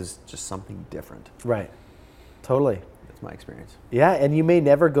beneficial is just something different. Right, totally. That's my experience. Yeah, and you may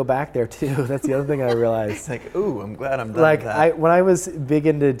never go back there too. That's the other thing I realized. It's like, ooh, I'm glad I'm done with that. When I was big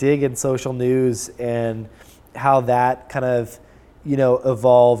into Dig and social news and how that kind of,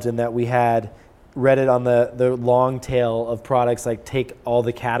 evolved, and that we had Reddit on the long tail of products, like take all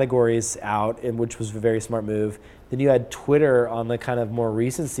the categories out, and which was a very smart move. Then you had Twitter on the kind of more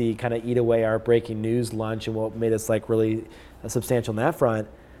recency, kind of eat away our breaking news lunch, and what made us like really substantial on that front.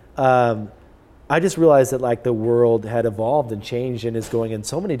 I just realized that like the world had evolved and changed and is going in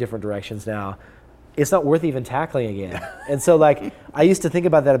so many different directions now. It's not worth even tackling again. And so like I used to think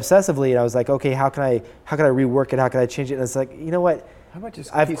about that obsessively, and I was like, okay, how can I rework it? How can I change it? And it's like, you know what? How about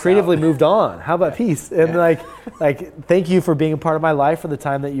just I've creatively moved on. How about peace? And like thank you for being a part of my life for the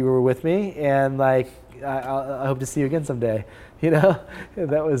time that you were with me, and like I hope to see you again someday.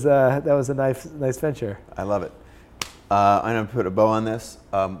 That was a nice venture. I love it. I'm going to put a bow on this.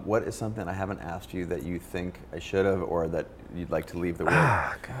 What is something I haven't asked you that you think I should have, or that you'd like to leave the world?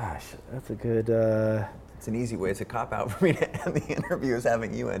 Gosh, that's a good... It's an easy way. It's a cop-out for me to end the interview, is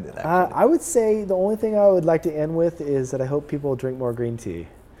having you end it, actually. I would say the only thing I would like to end with is that I hope people drink more green tea.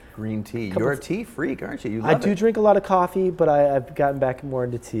 Green tea. You're a tea freak, aren't you? I do drink a lot of coffee, but I've gotten back more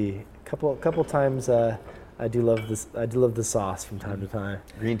into tea. Couple times I do love this. I do love the sauce from time to time.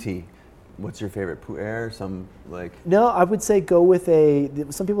 Green tea. What's your favorite? Pu'er? No, I would say go with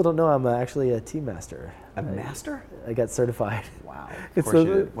some people don't know I'm actually a tea master. A master? I got certified. Wow. Of course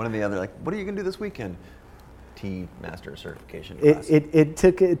you did. One of the other, what are you going to do this weekend? Tea master certification class. It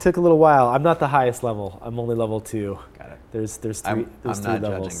took a little while. I'm not the highest level. I'm only level 2. Got it. There's three I'm not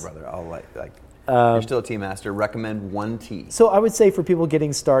levels. judging, brother. You're still a tea master. Recommend one tea. So I would say for people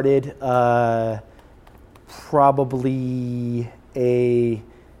getting started, probably a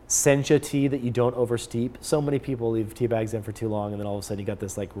sencha tea that you don't oversteep. So many people leave tea bags in for too long, and then all of a sudden you got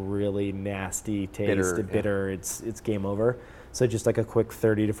this like really nasty taste, bitter. It's game over. So just like a quick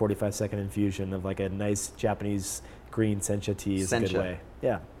 30 to 45 second infusion of like a nice Japanese green sencha tea is a good way.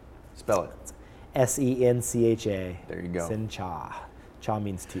 Yeah. Spell it. Sencha. There you go. Sencha. Cha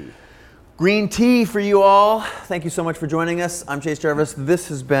means tea. Green tea for you all. Thank you so much for joining us. I'm Chase Jarvis. This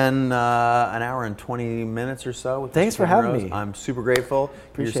has been an hour and 20 minutes or so. With Thanks for having me. I'm super grateful.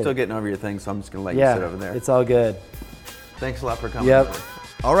 Appreciate You're still it. getting over your thing, so I'm just going to let you sit over there. It's all good. Thanks a lot for coming. Yep.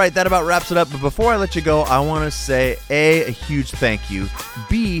 All right, that about wraps it up. But before I let you go, I want to say a huge thank you.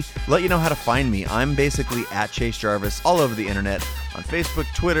 B, let you know how to find me. I'm basically at Chase Jarvis all over the internet, on Facebook,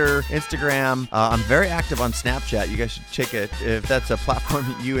 Twitter, Instagram. I'm very active on Snapchat. You guys should check it. If that's a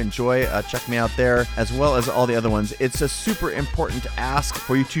platform that you enjoy, check me out there, as well as all the other ones. It's a super important ask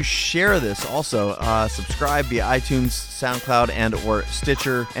for you to share this. Also, subscribe via iTunes, SoundCloud, and or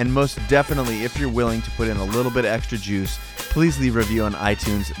Stitcher. And most definitely, if you're willing to put in a little bit of extra juice, please leave a review on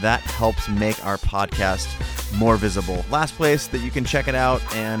iTunes. That helps make our podcast more visible. Last place that you can check it out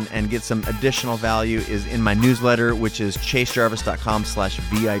and get some additional value is in my newsletter, which is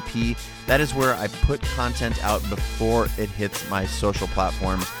chasejarvis.com/VIP. That is where I put content out before it hits my social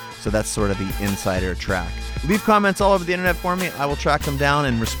platforms. So that's sort of the insider track. Leave comments all over the internet for me. I will track them down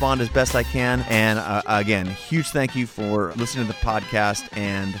and respond as best I can. And again, huge thank you for listening to the podcast.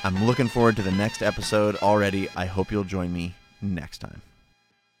 And I'm looking forward to the next episode already. I hope you'll join me next time.